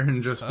later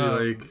and just be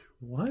like,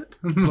 what?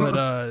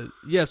 But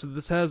so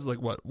this has like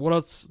what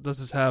else does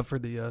this have for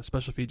the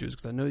special features?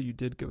 Because I know you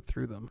did go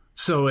through them.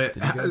 So it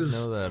did you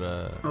guys know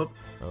that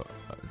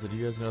did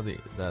you guys know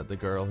that the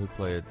girl who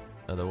played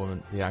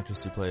the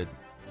actress who played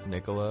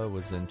Nicola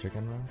was in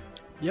Chicken Run?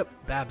 Yep,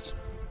 Babs.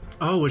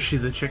 Oh, was she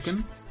the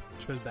chicken?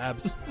 She was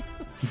Babs.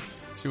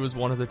 She was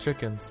one of the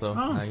chickens, so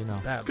now you know.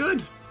 Babs.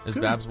 Good. Is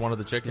Babs one of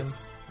the chickens?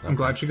 Yes. I'm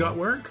glad she got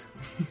work.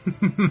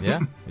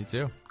 Yeah, me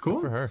too.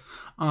 Cool. Good for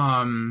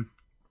her.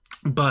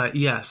 But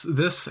yes,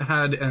 this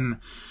had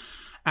an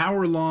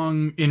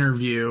hour-long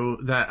interview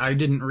that I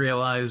didn't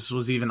realize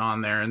was even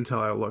on there until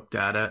I looked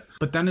at it.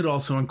 But then it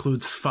also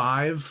includes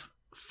 5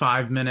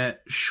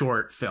 5-minute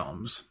short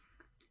films,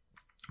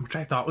 which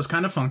I thought was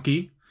kind of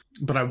funky,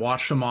 but I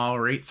watched them all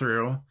right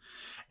through.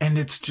 And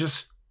it's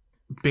just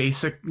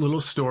basic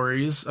little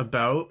stories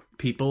about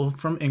people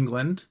from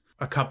England.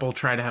 A couple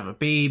try to have a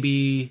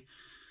baby.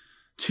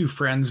 2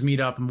 friends meet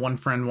up and one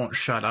friend won't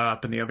shut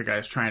up and the other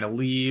guy's trying to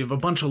leave. A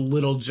bunch of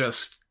little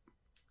it's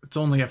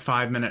only a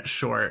 5-minute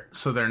short,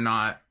 so they're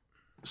not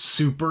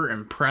super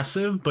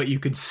impressive, but you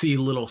could see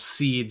little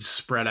seeds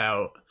spread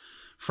out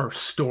for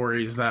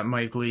stories that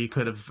Mike Leigh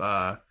could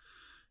have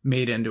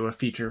made into a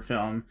feature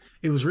film.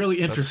 It was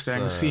really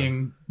interesting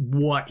seeing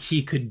what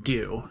he could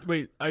do.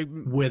 Wait,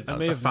 with a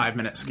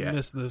 5-minute skit.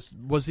 Missed this.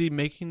 Was he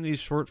making these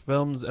short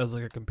films as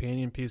like a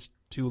companion piece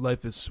to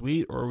Life is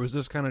Sweet, or was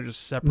this kind of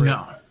just separate?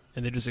 No.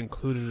 And they just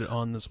included it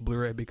on this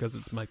Blu-ray because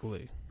it's Mike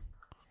Leigh?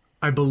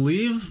 I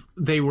believe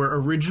they were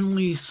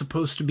originally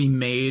supposed to be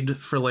made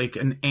for like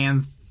an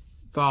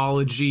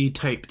anthology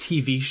type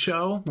TV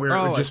show where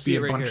it would just be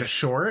a bunch of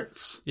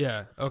shorts.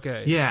 Yeah,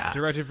 okay. Yeah.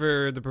 Directed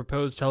for the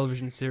proposed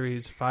television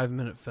series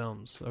 5-minute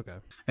films. Okay.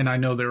 And I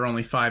know they were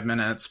only 5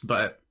 minutes,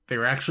 but they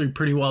were actually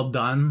pretty well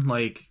done.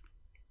 Like,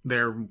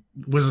 there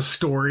was a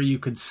story you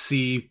could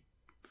see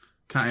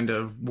kind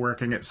of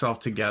working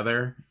itself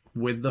together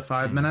with the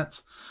 5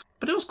 minutes.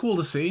 But it was cool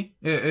to see.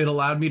 It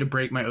allowed me to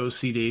break my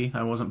OCD.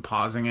 I wasn't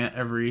pausing it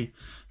every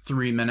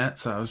 3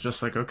 minutes. I was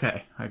just like,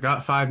 okay, I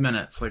got 5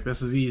 minutes. Like,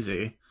 this is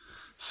easy.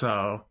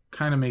 So,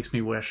 kind of makes me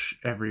wish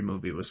every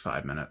movie was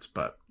 5 minutes,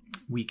 but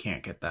we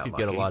can't get that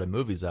lucky. Get a lot of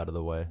movies out of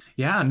the way.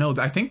 Yeah, no,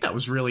 I think that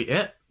was really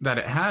it that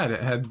it had.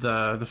 It had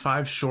the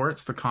 5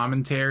 shorts, the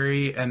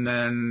commentary, and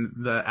then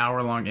the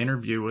hour-long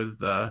interview with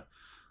the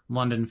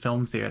London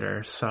Film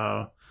Theatre.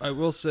 So I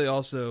will say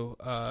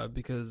also,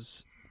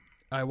 because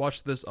I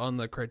watched this on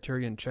the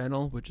Criterion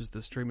Channel, which is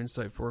the streaming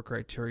site for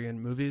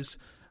Criterion movies.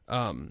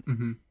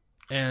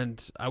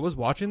 And I was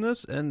watching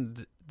this,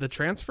 and the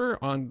transfer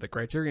on the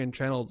Criterion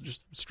Channel,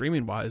 just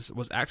streaming-wise,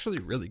 was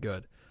actually really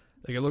good.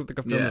 Like, it looked like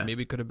a film that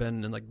maybe could have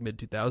been in, like,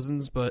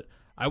 mid-2000s, but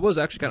I was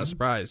actually kind of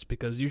surprised,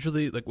 because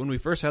usually, like, when we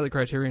first had the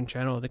Criterion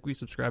Channel, I think we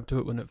subscribed to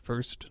it when it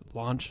first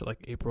launched,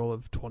 like, April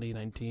of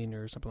 2019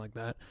 or something like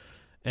that.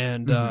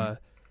 And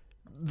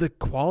the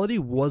quality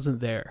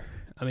wasn't there.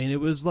 I mean,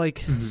 it was like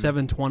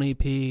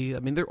 720p. I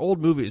mean, they're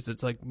old movies.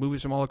 It's like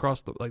movies from all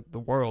across the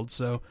world.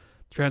 So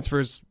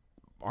transfers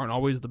aren't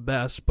always the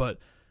best, but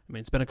I mean,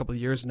 it's been a couple of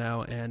years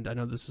now, and I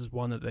know this is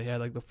one that they had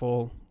like the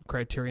full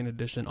Criterion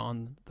edition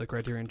on the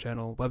Criterion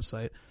Channel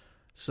website.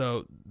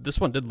 So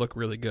this one did look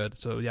really good.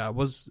 So yeah, I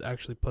was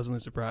actually pleasantly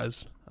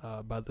surprised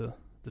by the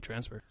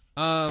transfer.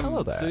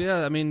 Hello there. So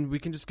yeah, I mean, we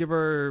can just give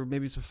our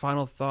maybe some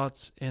final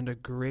thoughts and a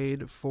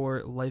grade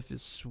for Life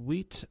is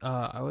Sweet.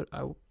 I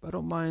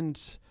don't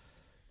mind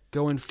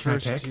going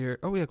first here.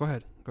 Oh yeah, go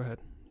ahead.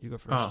 You go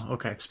first. Oh,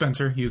 okay.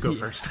 Spencer, you go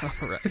first.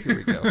 All right, here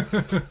we go.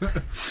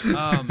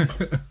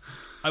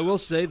 I will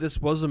say this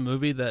was a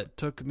movie that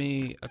took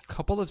me a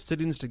couple of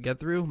sittings to get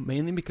through,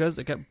 mainly because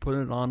I kept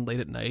putting it on late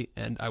at night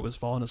and I was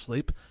falling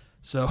asleep.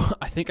 So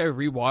I think I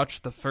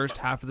rewatched the first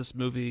half of this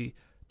movie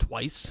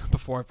twice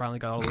before I finally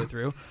got all the way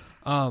through.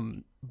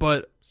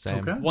 But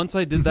once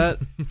I did that,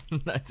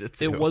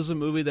 it was a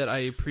movie that I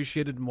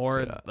appreciated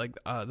more. Yeah. Like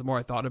the more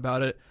I thought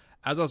about it,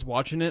 as I was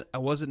watching it, I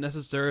wasn't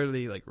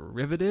necessarily like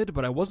riveted,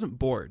 but I wasn't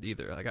bored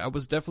either. Like, I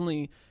was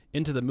definitely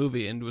into the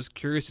movie and was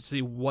curious to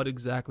see what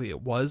exactly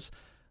it was.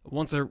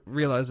 Once I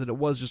realized that it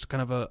was just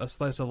kind of a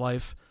slice of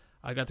life,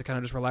 I got to kind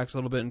of just relax a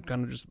little bit and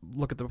kind of just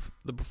look at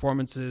the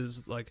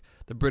performances, like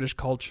the British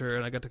culture,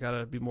 and I got to kind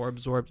of be more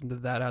absorbed into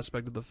that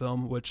aspect of the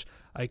film, which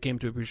I came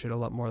to appreciate a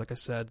lot more, like I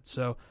said.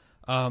 So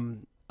I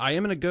am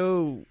going to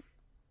go...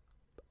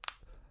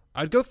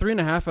 I'd go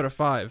 3.5 out of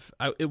 5.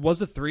 It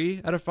was a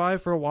 3 out of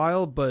 5 for a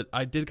while, but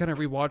I did kind of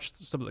rewatch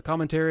some of the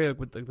commentary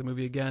with the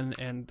movie again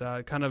and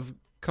kind of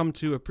come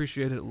to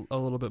appreciate it a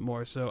little bit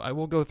more. So I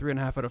will go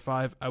 3.5 out of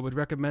 5. I would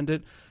recommend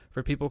it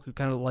for people who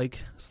kind of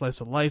like slice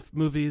of life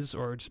movies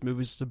or just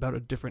movies about a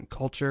different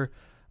culture.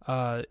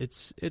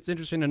 It's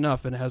interesting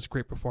enough and it has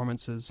great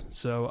performances.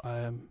 So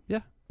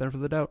benefit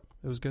of the doubt.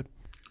 It was good.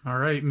 All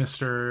right,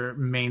 Mr.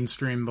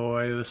 Mainstream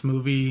Boy. This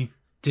movie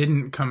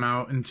didn't come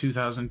out in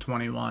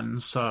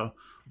 2021, so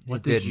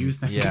what did you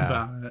think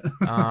about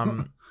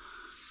it?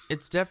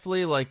 It's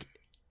definitely like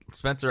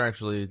Spencer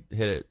actually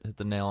hit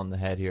the nail on the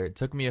head here. It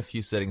took me a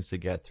few sittings to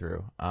get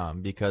through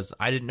because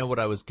I didn't know what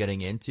I was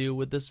getting into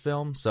with this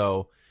film,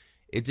 so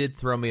it did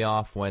throw me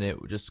off when it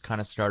just kind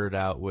of started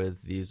out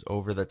with these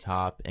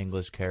over-the-top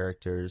English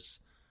characters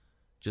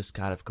just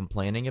kind of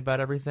complaining about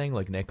everything,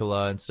 like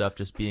Nicola and stuff,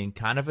 just being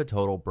kind of a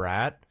total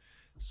brat.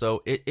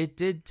 So it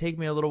did take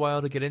me a little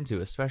while to get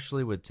into,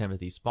 especially with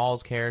Timothy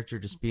Spall's character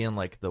just being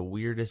like the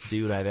weirdest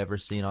dude I've ever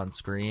seen on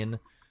screen.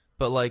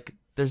 But like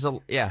there is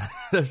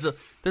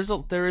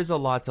a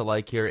lot to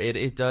like here.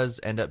 It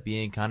does end up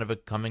being kind of a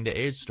coming to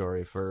age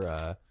story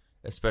for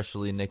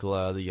especially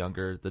Nicola the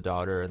younger, the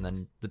daughter, and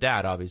then the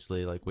dad.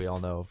 Obviously, like we all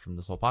know from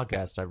this whole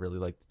podcast, I really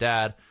like the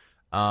dad.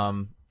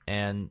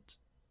 And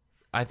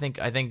I think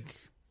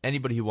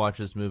anybody who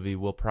watches this movie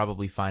will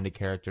probably find a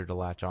character to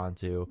latch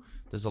onto.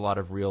 There's a lot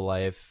of real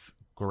life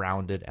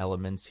grounded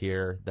elements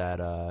here that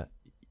are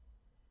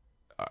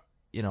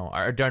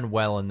done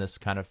well in this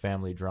kind of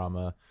family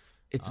drama.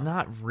 It's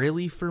not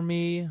really for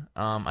me.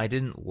 I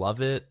didn't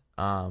love it,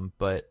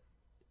 but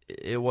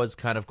it was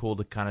kind of cool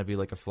to kind of be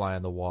like a fly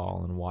on the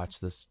wall and watch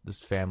this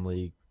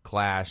family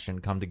clash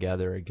and come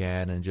together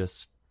again and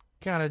just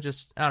I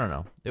don't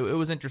know. It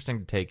was interesting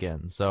to take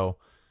in. So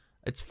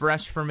It's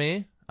fresh for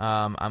me.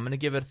 I'm going to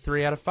give it a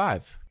 3 out of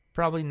 5.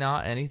 Probably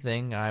not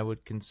anything I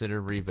would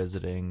consider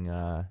revisiting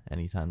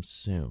anytime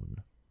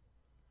soon.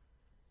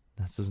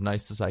 That's as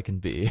nice as I can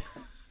be.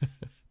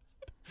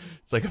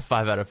 It's like a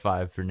 5 out of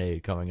 5 for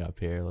Nate coming up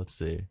here. Let's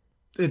see.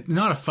 It's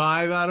not a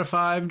 5 out of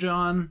 5,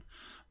 John,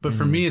 but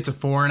for me, it's a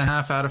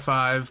 4.5 out of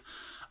 5.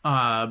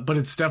 But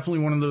it's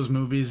definitely one of those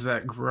movies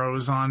that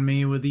grows on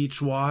me with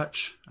each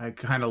watch. I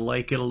kind of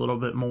like it a little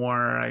bit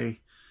more. I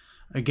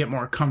get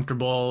more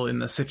comfortable in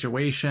the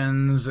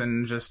situations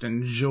and just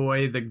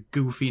enjoy the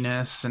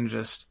goofiness and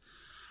just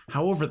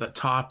how over the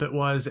top it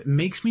was. It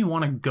makes me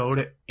want to go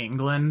to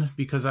England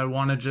because I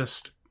want to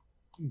just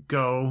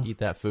go eat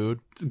that food.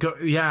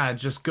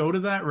 Just go to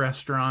that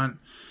restaurant.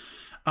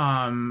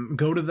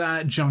 Go to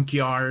that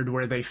junkyard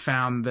where they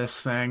found this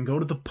thing. Go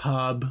to the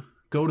pub.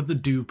 Go to the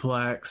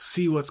duplex.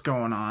 See what's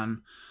going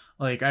on.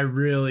 Like, I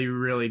really,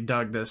 really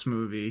dug this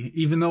movie.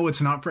 Even though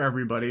it's not for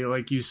everybody,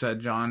 like you said,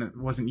 John, it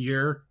wasn't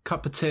your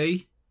cup of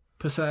tea,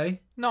 per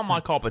se. Not my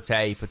cup of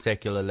tea,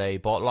 particularly,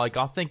 but, like,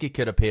 I think it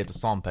could appeal to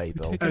some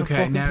people.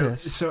 Okay, now...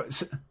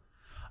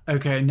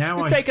 Okay, now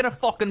You're taking a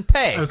fucking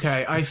piss.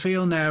 Okay, I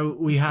feel now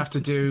we have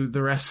to do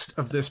the rest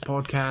of this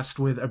podcast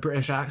with a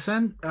British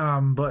accent.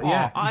 But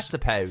yeah, I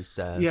suppose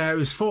so. Yeah, it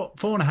was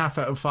 4.5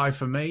 out of 5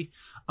 for me.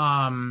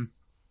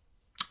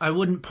 I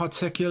wouldn't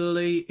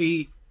particularly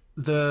eat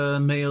the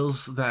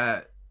meals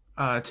that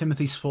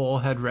Timothy Spall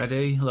had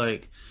ready,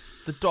 like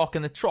the duck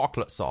and the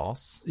chocolate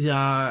sauce.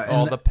 Yeah,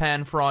 or the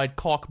pan-fried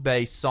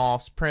cock-based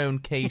sauce, prawn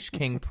quiche,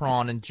 king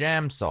prawn, and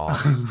jam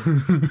sauce.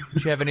 Do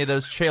you have any of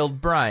those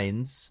chilled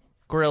brains?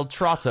 Grilled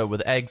trotter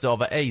with eggs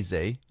over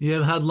easy. You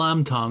ever had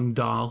lamb tongue,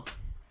 doll?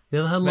 You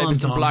ever had lamb tongue? Maybe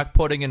some black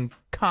pudding and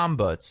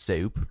combat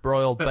soup,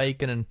 broiled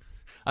bacon, and...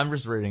 I'm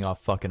just reading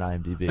off fucking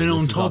IMDb. And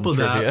on top of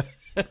that,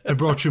 I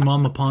brought your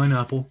mom a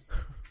pineapple.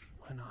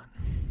 Why not?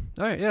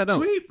 All right, yeah, no.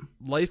 Sweet.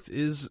 Life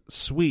is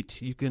Sweet.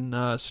 You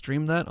can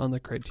stream that on the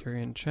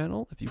Criterion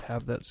channel if you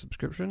have that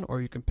subscription,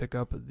 or you can pick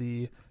up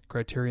the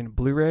Criterion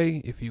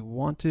Blu-ray if you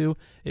want to.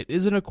 It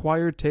is an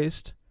acquired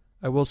taste,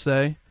 I will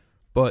say.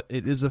 But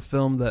it is a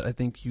film that I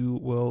think you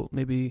will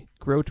maybe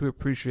grow to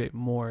appreciate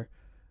more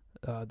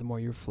the more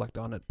you reflect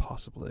on it,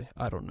 possibly.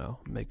 I don't know.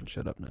 I'm making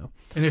shit up now.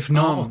 And if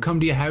not, I'll come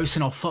to your house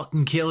and I'll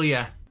fucking kill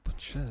you.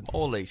 Shit.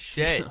 Holy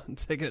shit.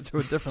 Taking it to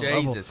a different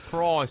level. Jesus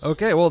Christ.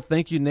 Okay, well,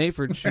 thank you, Nate,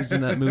 for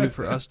choosing that movie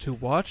for us to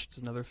watch. It's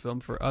another film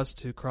for us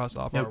to cross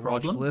off our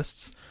watch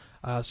lists.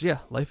 So yeah,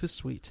 Life is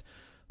Sweet.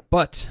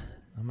 But...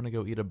 I'm going to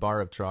go eat a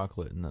bar of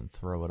chocolate and then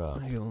throw it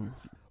up.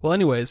 Well,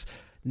 anyways...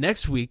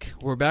 Next week,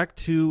 we're back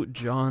to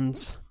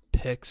John's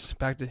picks,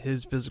 back to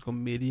his physical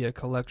media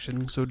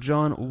collection. So,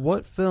 John,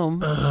 what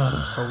film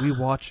are we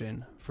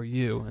watching for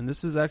you? And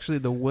this is actually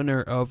the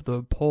winner of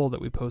the poll that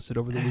we posted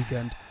over the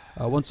weekend.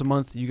 Once a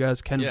month, you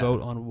guys can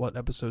vote on what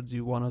episodes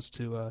you want us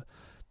to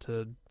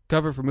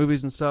cover for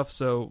movies and stuff.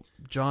 So,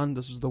 John,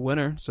 this was the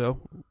winner.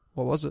 So,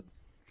 what was it?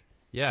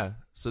 Yeah,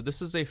 so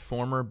this is a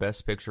former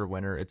Best Picture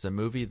winner. It's a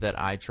movie that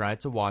I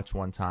tried to watch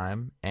one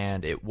time,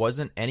 and it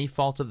wasn't any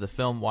fault of the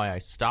film why I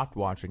stopped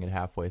watching it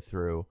halfway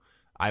through.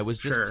 I was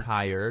just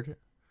tired,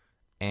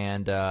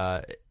 and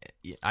I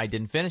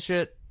didn't finish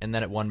it, and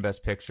then it won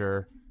Best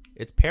Picture.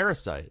 It's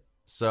Parasite.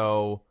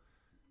 So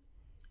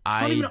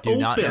I do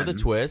not know the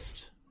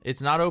twist.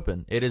 It's not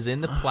open. It is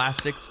in the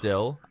plastic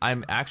still.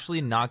 I'm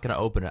actually not going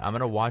to open it. I'm going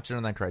to watch it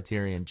on the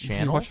Criterion channel.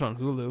 You can watch it on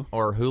Hulu.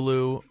 Or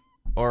Hulu,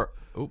 or...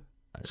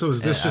 So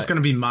is this just going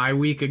to be my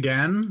week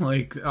again?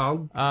 Like,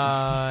 I'll...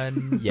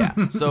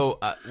 yeah. So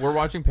we're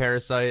watching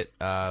Parasite.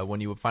 When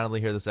you finally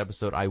hear this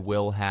episode, I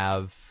will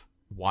have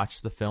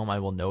watched the film. I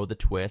will know the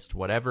twist.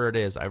 Whatever it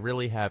is, I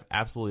really have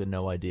absolutely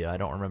no idea. I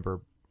don't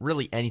remember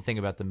really anything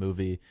about the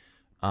movie.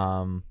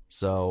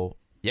 So,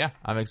 yeah,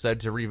 I'm excited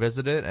to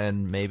revisit it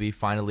and maybe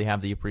finally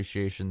have the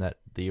appreciation that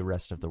the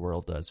rest of the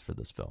world does for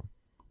this film.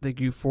 Thank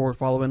you for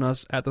following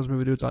us at Those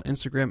Movie Dudes on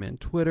Instagram and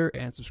Twitter,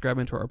 and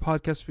subscribing to our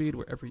podcast feed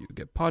wherever you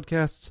get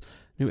podcasts.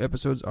 New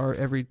episodes are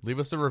every... Leave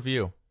us a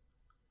review.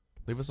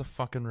 Leave us a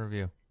fucking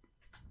review.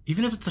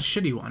 Even if it's a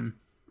shitty one.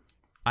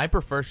 I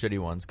prefer shitty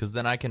ones, because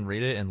then I can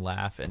read it and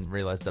laugh and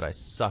realize that I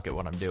suck at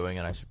what I'm doing,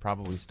 and I should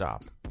probably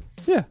stop.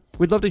 Yeah,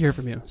 we'd love to hear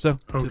from you. So,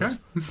 okay.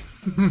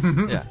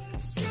 Yeah.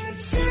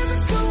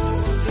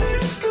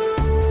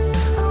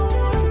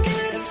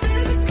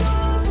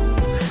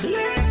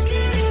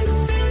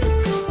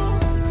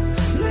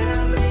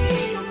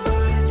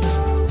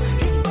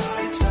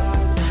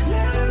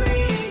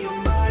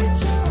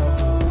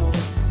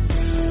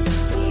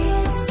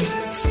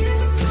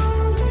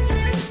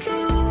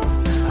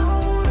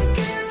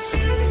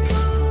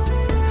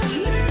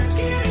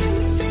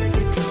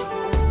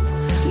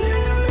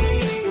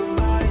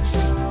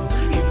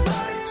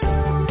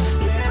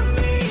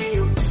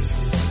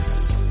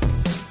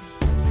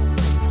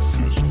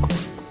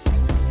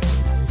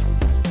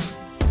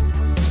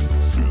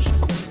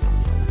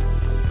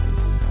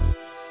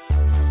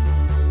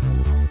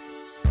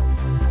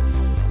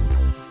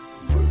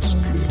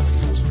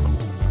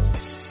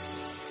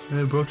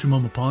 I brought your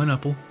mom a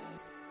pineapple.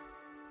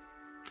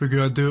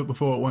 Figured I'd do it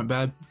before it went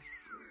bad.